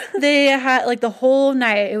they had like the whole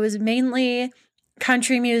night, it was mainly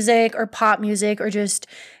country music or pop music or just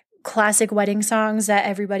classic wedding songs that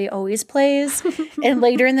everybody always plays. And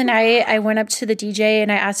later in the night, I went up to the DJ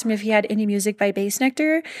and I asked him if he had any music by Bass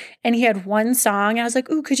Nectar. And he had one song. I was like,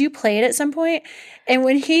 ooh, could you play it at some point? And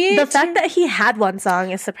when the fact that he had one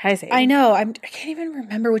song is surprising. I know. I can't even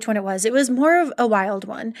remember which one it was. It was more of a wild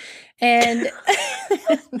one. And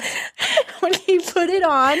when he put it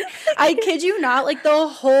on, I kid you not, like the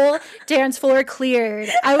whole dance floor cleared.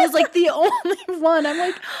 I was like the only one. I'm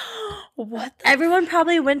like, what? Everyone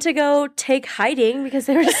probably went to go take hiding because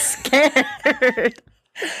they were scared.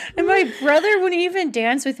 And my brother wouldn't even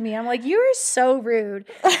dance with me. I'm like, you are so rude.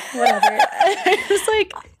 Whatever. I was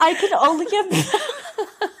like, I can only give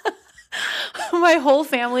my whole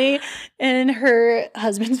family and her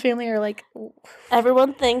husband's family are like,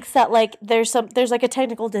 everyone thinks that like there's like a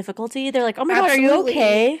technical difficulty. They're like, oh my God, are you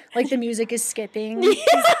okay? Like the music is skipping.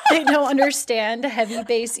 They don't understand heavy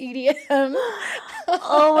bass EDM.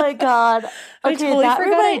 Oh my God. I totally forgot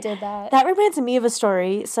I did that. That reminds me of a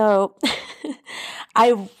story. So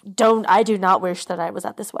I do not wish that I was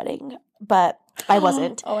at this wedding, but I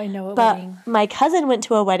wasn't. Oh, I know a but wedding. My cousin went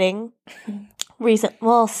to a wedding my cousin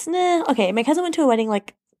went to a wedding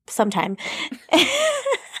like sometime.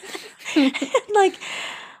 Like,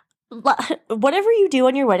 whatever you do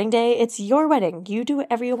on your wedding day, it's your wedding. You do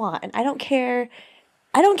whatever you want. And I don't care.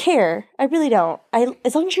 I really don't.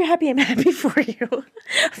 As long as you're happy, I'm happy for you.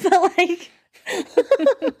 But like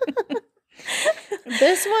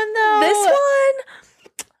this one though.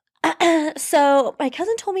 So my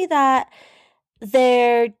cousin told me that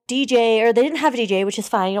their DJ, or they didn't have a DJ, which is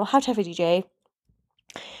fine. You don't have to have a DJ.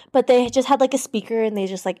 But they just had like a speaker and they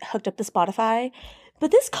just like hooked up the Spotify.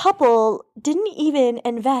 But this couple didn't even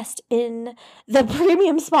invest in the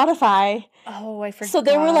premium Spotify. Oh, I forgot. So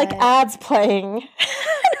there were like ads playing.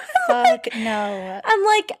 Fuck no. I'm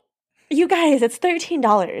like, you guys, it's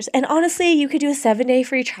 $13. And honestly, you could do a 7-day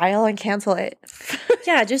free trial and cancel it.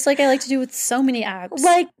 Yeah, just like I like to do with so many apps.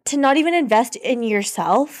 Like, to not even invest in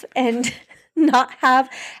yourself and not have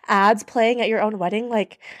ads playing at your own wedding.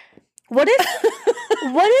 Like, what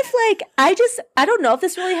if like, I don't know if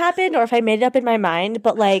this really happened or if I made it up in my mind,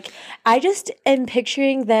 but like, I just am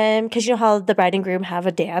picturing them, because you know how the bride and groom have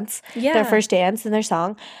a dance, their first dance and their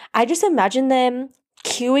song. I just imagine them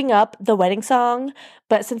queuing up the wedding song,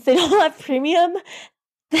 but since they don't have premium,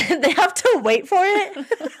 they have to wait for it.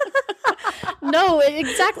 No,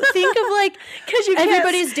 exactly. Think of like, because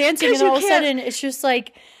everybody's dancing and all of a sudden it's just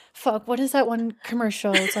like, fuck, what is that one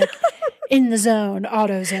commercial? It's like, in the zone,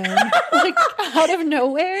 AutoZone. Like, out of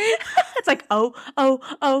nowhere. It's like, oh,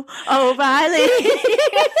 Riley.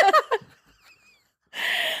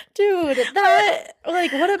 Dude, that,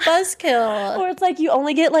 like, what a buzzkill. Or it's like, you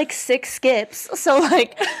only get like 6 skips. So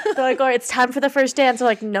like, they're like, oh, it's time for the first dance. They're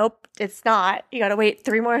like, nope, it's not. You gotta wait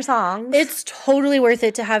 3 more songs. It's totally worth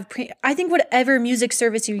it to have I think whatever music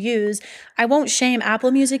service you use, I won't shame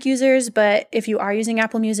Apple Music users, but if you are using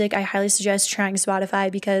Apple Music, I highly suggest trying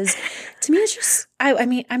Spotify, because to me it's just, I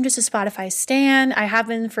mean, I'm just a Spotify stan. I have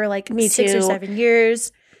been for like 6 or 7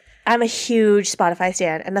 years. I'm a huge Spotify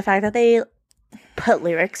stan. And the fact that they put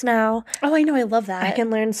lyrics now. Oh, I know. I love that. I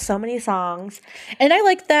can learn so many songs. And I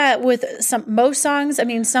like that with most songs. I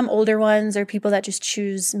mean, some older ones or people that just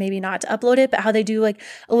choose maybe not to upload it, but how they do like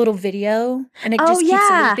a little video and it just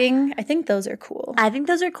keeps looping. I think those are cool. I think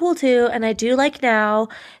those are cool too. And I do like now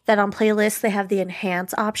that on playlists they have the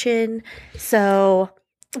enhance option. So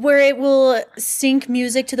where it will sync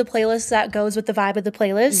music to the playlist that goes with the vibe of the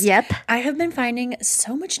playlist. Yep. I have been finding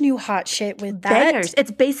so much new hot shit with that. Bangers.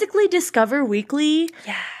 It's basically Discover Weekly,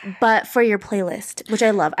 but for your playlist, which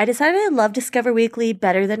I love. I decided I love Discover Weekly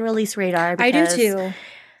better than Release Radar. I do too.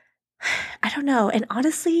 I don't know. And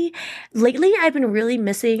honestly, lately I've been really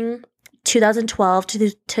missing 2012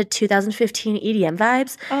 to 2015 EDM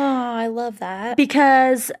vibes. Oh, I love that.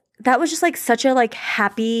 Because that was just like such a like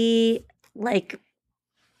happy like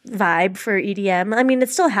vibe for EDM. I mean,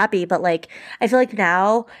 it's still happy, but like I feel like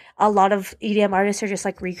now a lot of EDM artists are just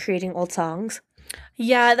like recreating old songs.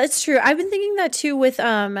 Yeah, that's true. I've been thinking that too with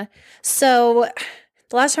so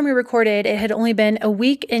the last time we recorded, it had only been a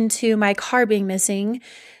week into my car being missing.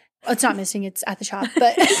 Oh, it's not missing, it's at the shop,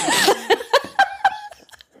 but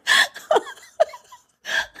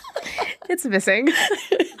it's missing.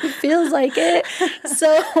 feels like it.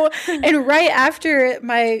 So, and right after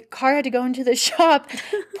my car had to go into the shop,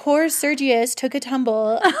 poor Sergius took a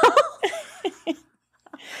tumble.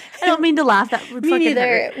 I don't mean to laugh. That would Me fucking neither.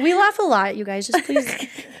 hurt. We laugh a lot, you guys. Just please.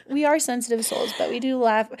 We are sensitive souls, but we do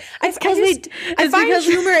laugh. I find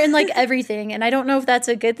humor in like everything, and I don't know if that's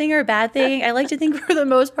a good thing or a bad thing. I like to think for the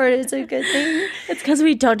most part it's a good thing. It's because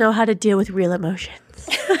we don't know how to deal with real emotions.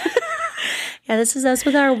 Yeah, this is us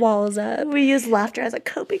with our walls up. We use laughter as a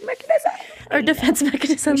coping mechanism or defense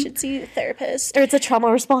mechanism. We should see a therapist. Or it's a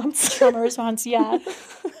trauma response. Trauma response, yeah.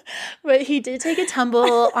 But he did take a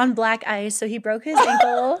tumble on black ice, so he broke his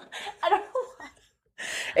ankle. I don't know why.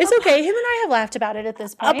 It's okay. Him and I have laughed about it at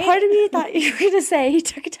this point. A part of me thought you were going to say he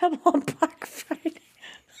took a tumble on Black Friday.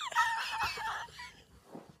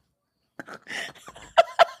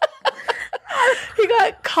 He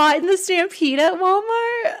got caught in the stampede at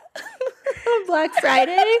Walmart on Black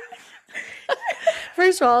Friday.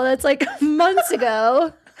 First of all, that's like months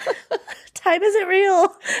ago. Time isn't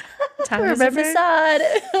real. Time is a facade.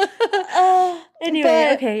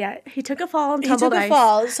 Anyway, okay, yeah. He took a fall and tumbled ice. He took a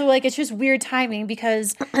fall. So, like, it's just weird timing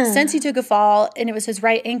because since he took a fall and it was his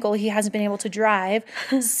right ankle, he hasn't been able to drive.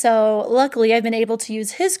 So, luckily, I've been able to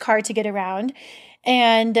use his car to get around.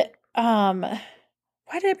 And,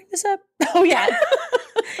 why did I bring this up? Oh, yeah.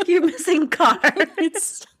 You're missing car.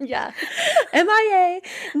 Yeah. MIA.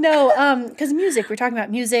 No, because music. We're talking about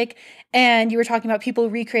music. And you were talking about people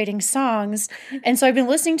recreating songs. And so I've been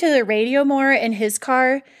listening to the radio more in his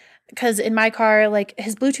car. Because in my car, like,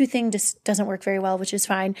 his Bluetooth thing just doesn't work very well, which is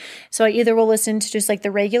fine. So I either will listen to just, like,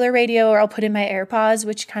 the regular radio or I'll put in my AirPods,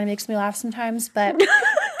 which kind of makes me laugh sometimes. But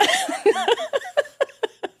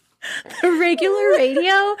the regular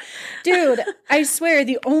radio, dude, I swear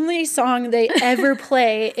the only song they ever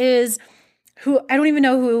play is I don't even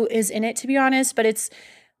know who is in it, to be honest, but it's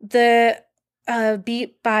the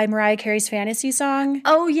beat by Mariah Carey's Fantasy song.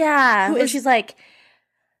 Oh, yeah. She's like,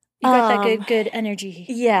 you got that good energy.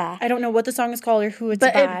 Yeah. I don't know what the song is called or who it's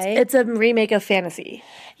by. It's a remake of Fantasy.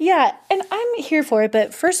 Yeah, and I'm here for it,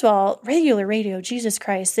 but first of all, regular radio, Jesus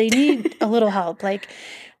Christ, they need a little help. Like,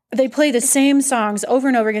 they play the same songs over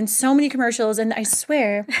and over again, so many commercials, and I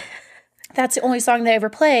swear that's the only song they ever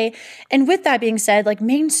play. And with that being said, like,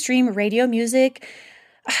 mainstream radio music,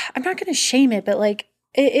 I'm not going to shame it, but, like,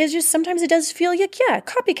 it is just, sometimes it does feel like, yeah,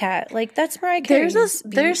 copycat. Like, that's Mariah Carey.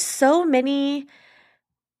 There's so many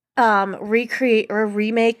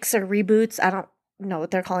remakes or reboots. I don't know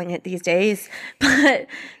what they're calling it these days, but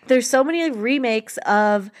there's so many remakes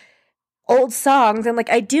of old songs, and like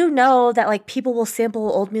I do know that like people will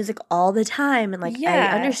sample old music all the time, and like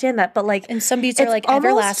I understand that, but like, and some beats are like almost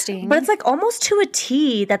everlasting, but it's like almost to a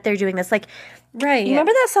T that they're doing this. Like, right? You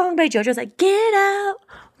remember that song by JoJo's like "Get Out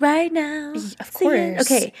Right Now"? Of course.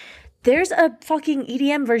 Okay, there's a fucking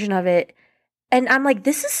EDM version of it, and I'm like,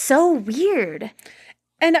 this is so weird.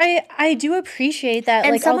 And I do appreciate that,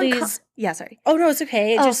 and like all these. Yeah, sorry. Oh no, it's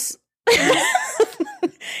okay. It just.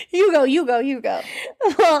 You go.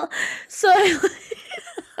 Well, so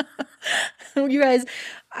you guys,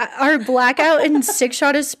 our blackout and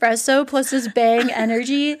 6-shot espresso plus this bang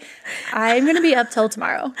energy, I'm gonna be up till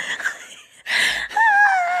tomorrow.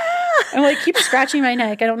 I'm like, keep scratching my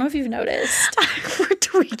neck. I don't know if you've noticed. We're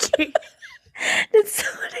tweaking. Did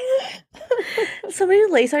somebody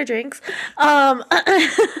lace our drinks? I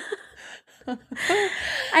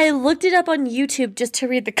looked it up on YouTube just to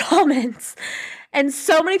read the comments, and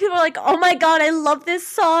so many people are like, "Oh my god, I love this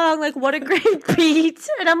song! Like, what a great beat!"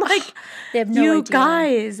 And I'm like, "They have no idea.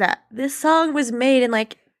 Guys, this song was made in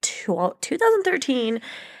like 2013.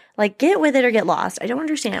 Like, get with it or get lost. I don't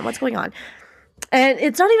understand what's going on." And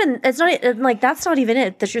it's not like that's not even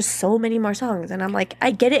it. There's just so many more songs, and I'm like,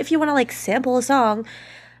 I get it if you want to like sample a song.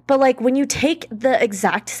 But, like, when you take the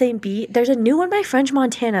exact same beat, there's a new one by French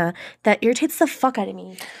Montana that irritates the fuck out of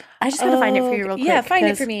me. I just gotta find it for you real quick. Yeah, find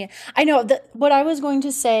it for me. I know. What I was going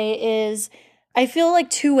to say is I feel like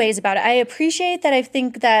two ways about it. I appreciate that I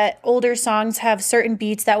think that older songs have certain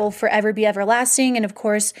beats that will forever be everlasting. And, of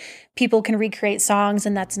course, people can recreate songs,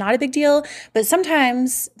 and that's not a big deal. But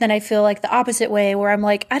sometimes then I feel like the opposite way where I'm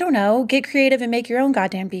like, I don't know, get creative and make your own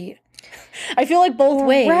goddamn beat. I feel like both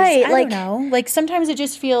ways. Right. I don't know. Like, sometimes it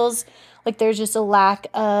just feels like there's just a lack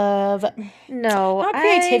of not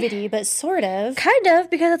creativity, but sort of. Kind of,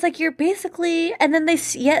 because it's like you're basically, and then they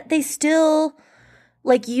still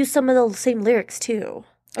like use some of the same lyrics too.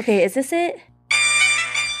 Okay, is this it?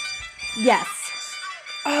 Yes.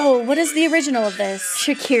 Oh, what is the original of this?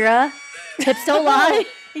 Shakira. Hips Don't Lie.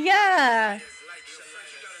 Yeah.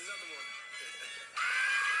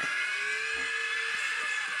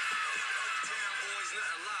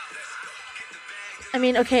 I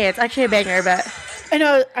mean, okay, it's actually a banger, but I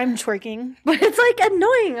know I'm twerking. but it's like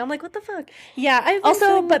annoying. I'm like, what the fuck? Yeah, I've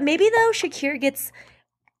Also, but maybe though Shakira gets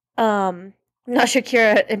not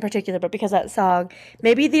Shakira in particular, but because of that song,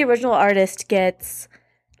 maybe the original artist gets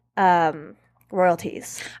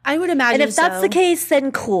royalties. I would imagine. And if that's the case,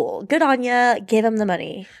 then cool. Good on ya. Give them the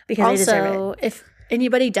money because they deserve it. Also, if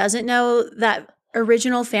anybody doesn't know that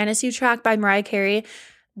original Fantasy track by Mariah Carey,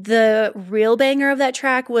 the real banger of that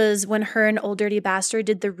track was when her and Old Dirty Bastard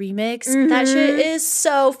did the remix. That shit is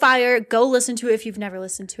so fire. Go listen to it if you've never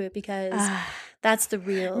listened to it because that's the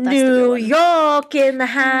real. That's New York in the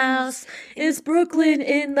house. Is Brooklyn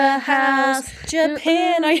in the house?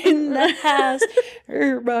 Japan in the house.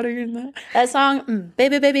 Everybody in the... That song,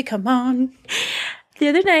 baby, baby, come on. The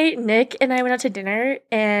other night, Nick and I went out to dinner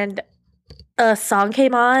and a song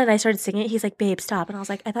came on and I started singing it. He's like, babe, stop. And I was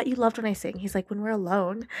like, I thought you loved when I sing. He's like, when we're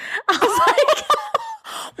alone. I was like,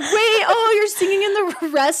 wait, oh, you're singing in the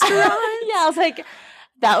restaurant? Yeah, I was like,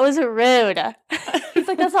 that was rude. He's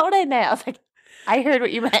like, that's not what I meant. I was like, I heard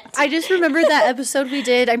what you meant. I just remembered that episode we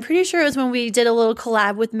did. I'm pretty sure it was when we did a little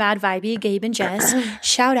collab with Mad Vibey, Gabe and Jess.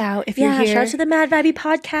 Shout out if you're here. Shout out to the Mad Vibey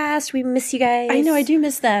podcast. We miss you guys. I know, I do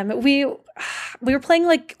miss them. We were playing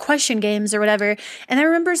like question games or whatever, and I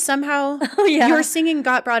remember somehow your singing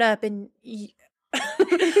got brought up, and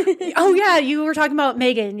oh yeah, you were talking about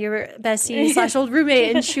Megan, your bestie / old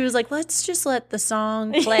roommate, and she was like, "Let's just let the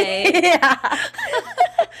song play." Yeah.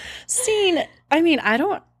 Scene. I mean, I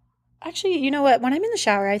don't. Actually, you know what? When I'm in the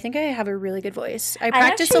shower, I think I have a really good voice. I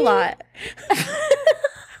practice a lot.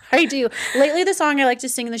 I do. Lately, the song I like to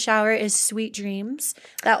sing in the shower is "Sweet Dreams."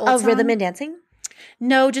 That old song. Rhythm and Dancing?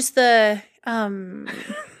 No, just the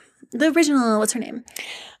original. What's her name?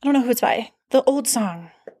 I don't know who it's by. The old song.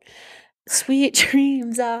 Sweet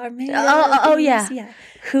dreams are made. Oh yeah.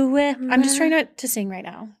 Who am I? I'm just trying not to sing right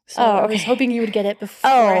now. So I was hoping you would get it before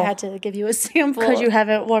I had to give you a sample. Because you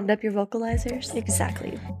haven't warmed up your vocalizers.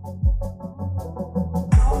 Exactly.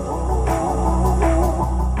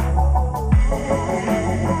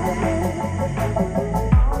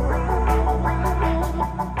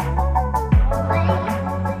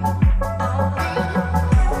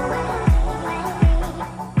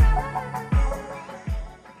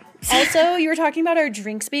 Also, you were talking about our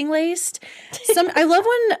drinks being laced. I love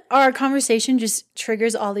when our conversation just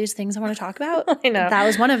triggers all these things I want to talk about. I know. That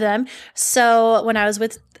was one of them. So when I was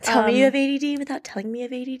with... Tell me you have ADD without telling me you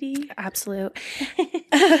have ADD. Absolute.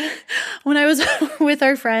 When I was with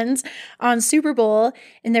our friends on Super Bowl,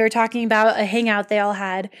 and they were talking about a hangout they all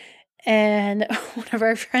had, and one of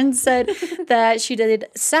our friends said that she did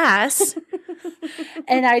sass.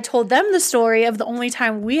 And I told them the story of the only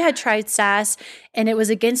time we had tried sass, and it was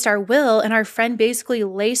against our will, and our friend basically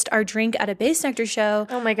laced our drink at a Bass Nectar show.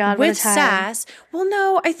 Oh my God, with sass. Well,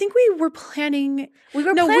 no, I think we were planning. We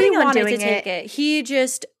wanted to take it. He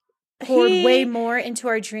just poured way more into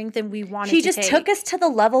our drink than we wanted to take. He just took us to the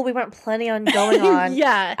level we weren't planning on going on.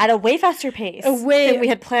 Yeah. At a way faster pace than we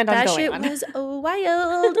had planned on going on. That shit was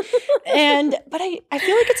wild. But I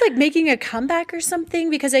feel like it's like making a comeback or something,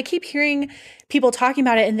 because I keep hearing people talking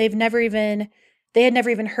about it and they had never even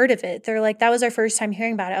heard of it. They're like, that was our first time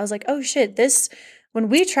hearing about it. I was like, oh shit, when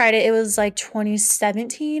we tried it, it was like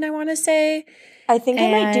 2017, I want to say. I think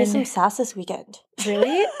I might do some sass this weekend.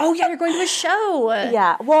 Really? Oh yeah, you're going to a show.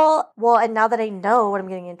 Yeah. Well, and now that I know what I'm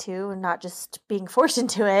getting into and not just being forced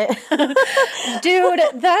into it. Dude,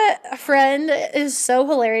 that friend is so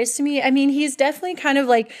hilarious to me. I mean, he's definitely kind of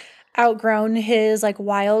like outgrown his like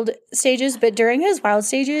wild stages, but during his wild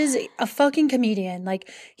stages, a fucking comedian. Like,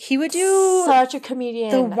 he would do such a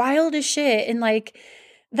comedian. The wildest shit. And like,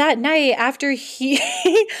 that night after he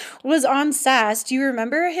was on sass, do you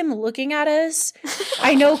remember him looking at us?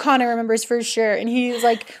 I know Connor remembers for sure. And he's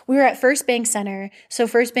like, we were at First Bank Center. So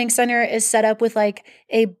First Bank Center is set up with like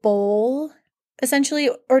a bowl, essentially,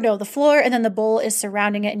 or no, the floor, and then the bowl is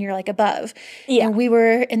surrounding it and you're like above. Yeah. And we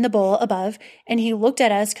were in the bowl above, and he looked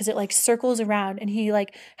at us because it like circles around, and he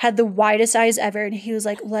like had the widest eyes ever, and he was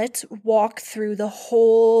like, let's walk through the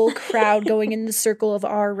whole crowd going in the circle of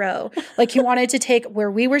our row. Like, he wanted to take where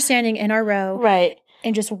we were standing in our row. Right.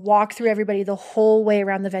 And just walk through everybody the whole way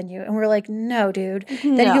around the venue. And we're like, no, dude.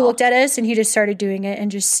 No. Then he looked at us and he just started doing it and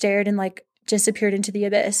just stared and like disappeared into the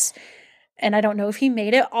abyss. And I don't know if he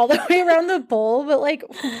made it all the way around the bowl, but like,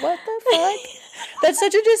 what the fuck? That's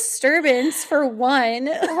such a disturbance for one.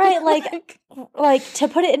 Right. Like to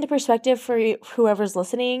put it into perspective for whoever's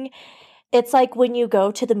listening, it's like when you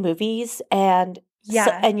go to the movies and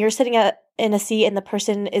Yeah. and you're sitting in a seat and the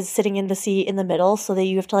person is sitting in the seat in the middle, so that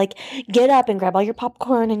you have to like get up and grab all your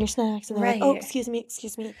popcorn and your snacks and they're like, oh, excuse me.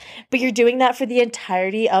 But you're doing that for the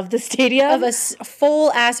entirety of the stadium. Of a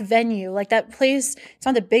full ass venue. Like that place, it's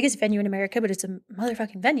not the biggest venue in America, but it's a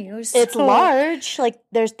motherfucking venue. It's large. Like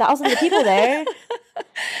there's thousands of people there.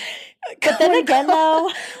 But then again,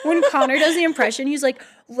 though, when Connor does the impression, he's like,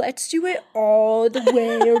 let's do it all the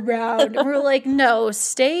way around. And we're like, no,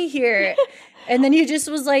 stay here. And then he just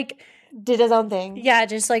was like, did his own thing. Yeah,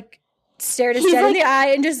 just like stared us dead in the eye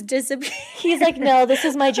and just disappeared. He's like, no, this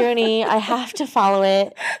is my journey. I have to follow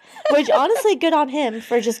it. Which honestly, good on him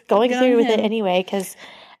for just going through with it anyway, because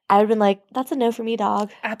I would have been like, that's a no for me,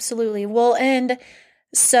 dog. Absolutely. Well, and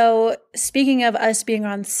so speaking of us being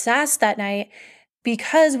on SAS that night,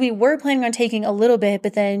 because we were planning on taking a little bit,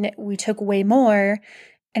 but then we took way more.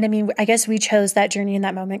 And I mean, I guess we chose that journey in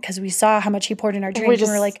that moment because we saw how much he poured in our drink. And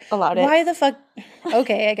we're like, allowed it. Why the fuck?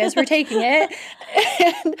 Okay, I guess we're taking it.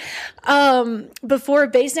 And before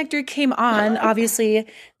Base Nectar came on, obviously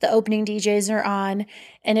the opening DJs are on,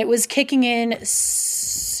 and it was kicking in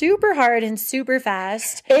super hard and super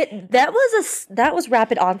fast. That was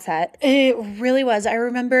rapid onset. It really was. I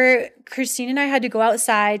remember Christine and I had to go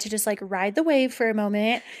outside to just like ride the wave for a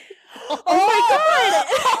moment. Oh my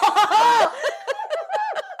God.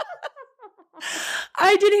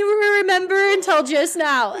 I didn't even remember until just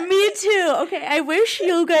now. Me too. Okay, I wish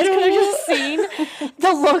you guys could have just seen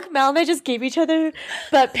the look Mel and I just gave each other.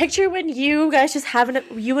 But picture when you guys just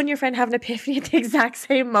you and your friend have an epiphany at the exact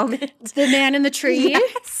same moment. The man in the tree.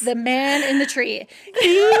 Yes. The man in the tree.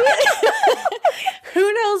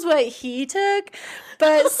 Who knows what he took?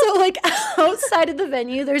 But so like outside of the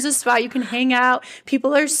venue, there's a spot you can hang out.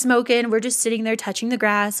 People are smoking. We're just sitting there touching the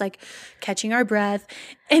grass, like catching our breath.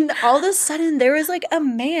 And all of a sudden there was like a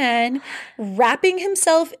man wrapping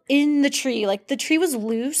himself in the tree. Like the tree was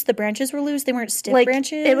loose. The branches were loose. They weren't stiff like,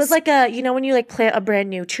 branches. It was like when you like plant a brand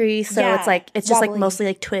new tree. So it's just wobbly. like mostly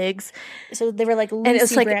like twigs. So they were like loosey and it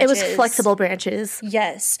was like branches. It was flexible branches.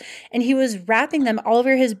 Yes. And he was wrapping them all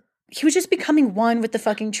over he was just becoming one with the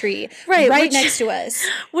fucking tree. Right next to us.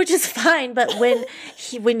 Which is fine, but when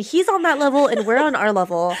he's on that level and we're on our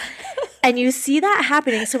level and you see that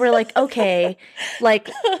happening, so we're like, okay,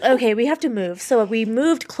 we have to move. So we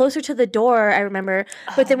moved closer to the door, I remember,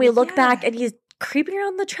 but then we look back and he's creeping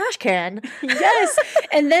around the trash can. Yes.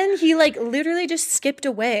 And then he like literally just skipped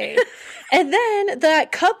away. And then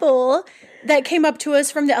that couple that came up to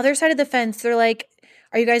us from the other side of the fence, they're like,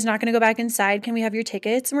 are you guys not going to go back inside? Can we have your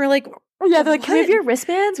tickets? And we're like, yeah, they're like, can we have your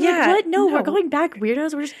wristbands? We're yeah. Like, what? No, we're going back,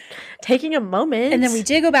 weirdos. We're just taking a moment. And then we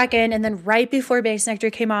did go back in. And then right before Base Nectar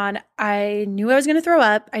came on, I knew I was going to throw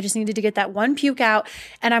up. I just needed to get that one puke out.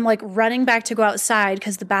 And I'm like running back to go outside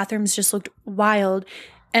because the bathrooms just looked wild.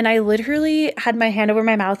 And I literally had my hand over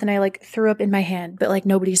my mouth and I like threw up in my hand, but like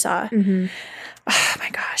nobody saw. Mm-hmm. Oh my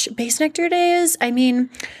gosh. Base Nectar days. I mean,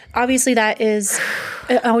 obviously that is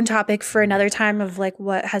an own topic for another time of like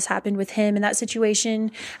what has happened with him in that situation.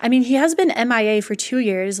 I mean, he has been MIA for 2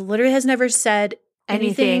 years, literally has never said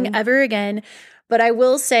anything ever again. But I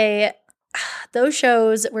will say those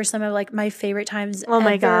shows were some of like my favorite times ever.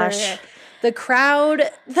 My gosh. The crowd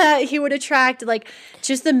that he would attract, like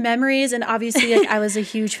just the memories. And obviously like I was a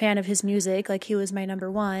huge fan of his music. Like he was my number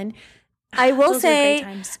one. I will say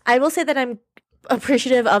that I'm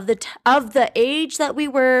appreciative of the age that we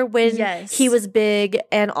were when he was big,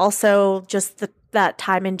 and also just that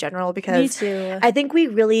time in general, because me too. I think we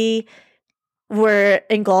really were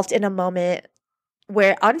engulfed in a moment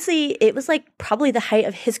where honestly it was like probably the height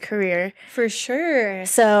of his career, for sure.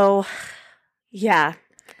 So yeah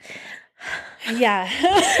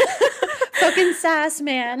fucking SAS,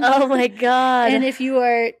 man. Oh my God. And if you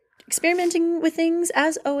are experimenting with things,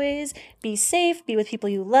 as always, be safe, be with people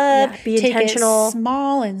you love, be intentional. Take it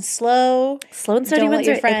small and slow and steady. Don't let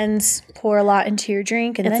your friends pour a lot into your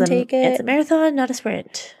drink and then take it. It's a marathon, not a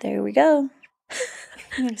sprint. There we go.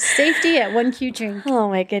 Safety at 1Q drink. Oh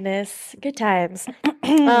my goodness. Good times.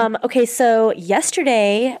 Okay, so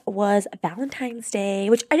yesterday was Valentine's Day,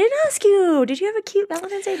 which I didn't ask you. Did you have a cute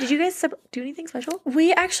Valentine's Day? Did you guys do anything special?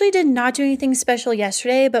 We actually did not do anything special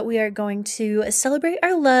yesterday, but we are going to celebrate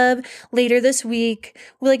our love later this week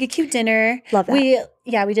with like a cute dinner. Love that.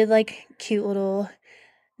 We did like cute little,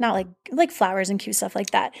 not like flowers and cute stuff like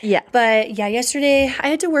that. Yeah. But yeah, yesterday I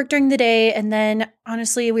had to work during the day, and then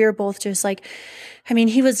honestly we were both just like, I mean,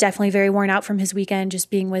 he was definitely very worn out from his weekend,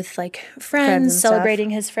 just being with like friends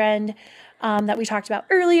celebrating his friend. that we talked about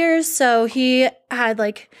earlier. So he had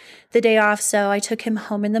like the day off. So I took him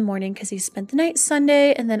home in the morning because he spent the night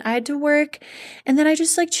Sunday, and then I had to work. And then I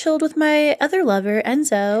just like chilled with my other lover,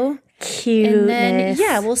 Enzo. Cuteness. And then,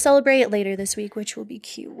 yeah, we'll celebrate it later this week, which will be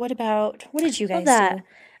cute. What did you guys do?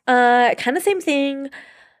 Kind of same thing.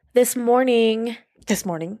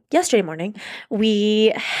 Yesterday morning,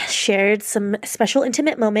 we shared some special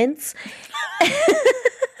intimate moments.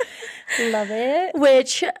 Love it.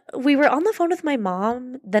 Which we were on the phone with my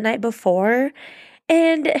mom the night before,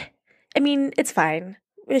 and I mean, it's fine.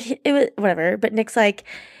 It was whatever, but Nick's like,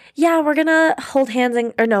 yeah, we're gonna hold hands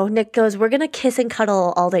Nick goes, we're gonna kiss and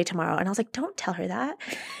cuddle all day tomorrow. And I was like, don't tell her that.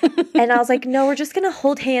 And I was like, no, we're just gonna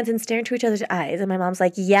hold hands and stare into each other's eyes. And my mom's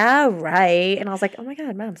like, yeah, right. And I was like, oh my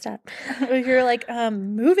God, Mom, stop. You're like,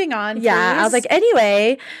 moving on. Yeah, please. I was like,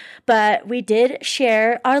 anyway, but we did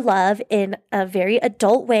share our love in a very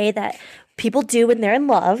adult way that people do when they're in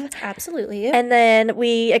love. Absolutely. And then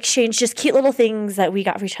we exchanged just cute little things that we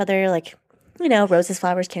got for each other, like, you know, roses,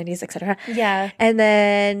 flowers, candies, etc. Yeah. And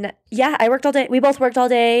then, yeah, I worked all day. We both worked all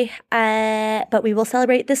day. But we will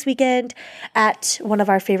celebrate this weekend at one of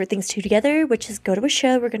our favorite things to do together, which is go to a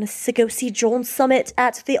show. We're going to go see Joan Summit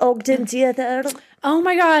at the Ogden Theater. Oh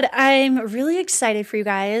my God. I'm really excited for you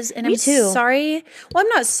guys. And Me too. Sorry. Well, I'm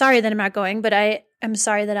not sorry that I'm not going, but I'm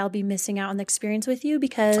sorry that I'll be missing out on the experience with you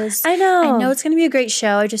because I know it's going to be a great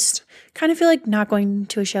show. I just kind of feel like not going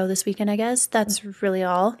to a show this weekend, I guess. That's really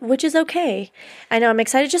all. Which is okay. I know. I'm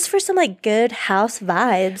excited just for some like good house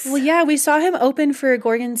vibes. Well, yeah, we saw him open for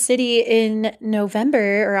Gorgon City in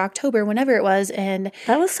November or October, whenever it was. And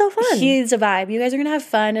that was so fun. He's a vibe. You guys are going to have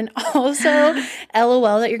fun. And also,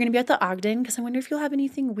 LOL that you're going to be at the Ogden because I wonder if you'll have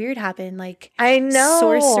anything weird happen. Like, I know.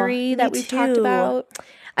 Sorcery that we've talked about.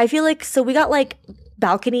 I feel like, so we got like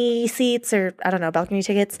balcony seats or I don't know, balcony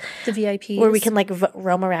tickets. The VIPs. Where we can like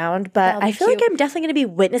roam around. But I feel like I'm definitely going to be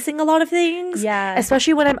witnessing a lot of things. Yeah.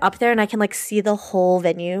 Especially when I'm up there and I can like see the whole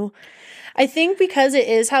venue. I think because it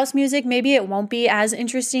is house music, maybe it won't be as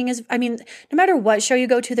interesting as, I mean, no matter what show you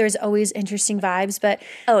go to, there's always interesting vibes. But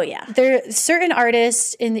oh yeah, certain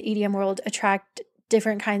artists in the EDM world attract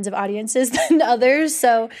different kinds of audiences than others.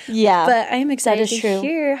 So yeah, but I am excited to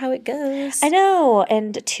hear how it goes. I know.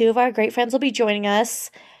 And 2 of our great friends will be joining us.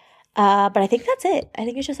 But I think that's it. I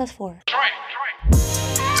think it's just us 4.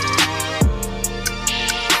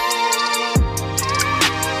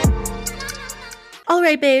 All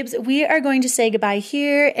right, babes, we are going to say goodbye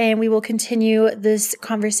here and we will continue this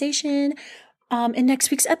conversation in next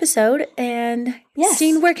week's episode. And yes.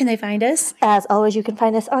 Christine, where can they find us? As always, you can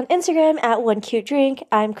find us on Instagram at OneCuteDrink.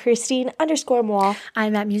 I'm Christine_Moir.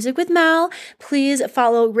 I'm at Music with Mal. Please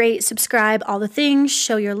follow, rate, subscribe, all the things.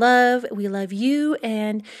 Show your love. We love you.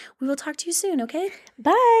 And we will talk to you soon, okay?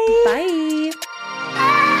 Bye.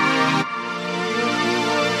 Bye.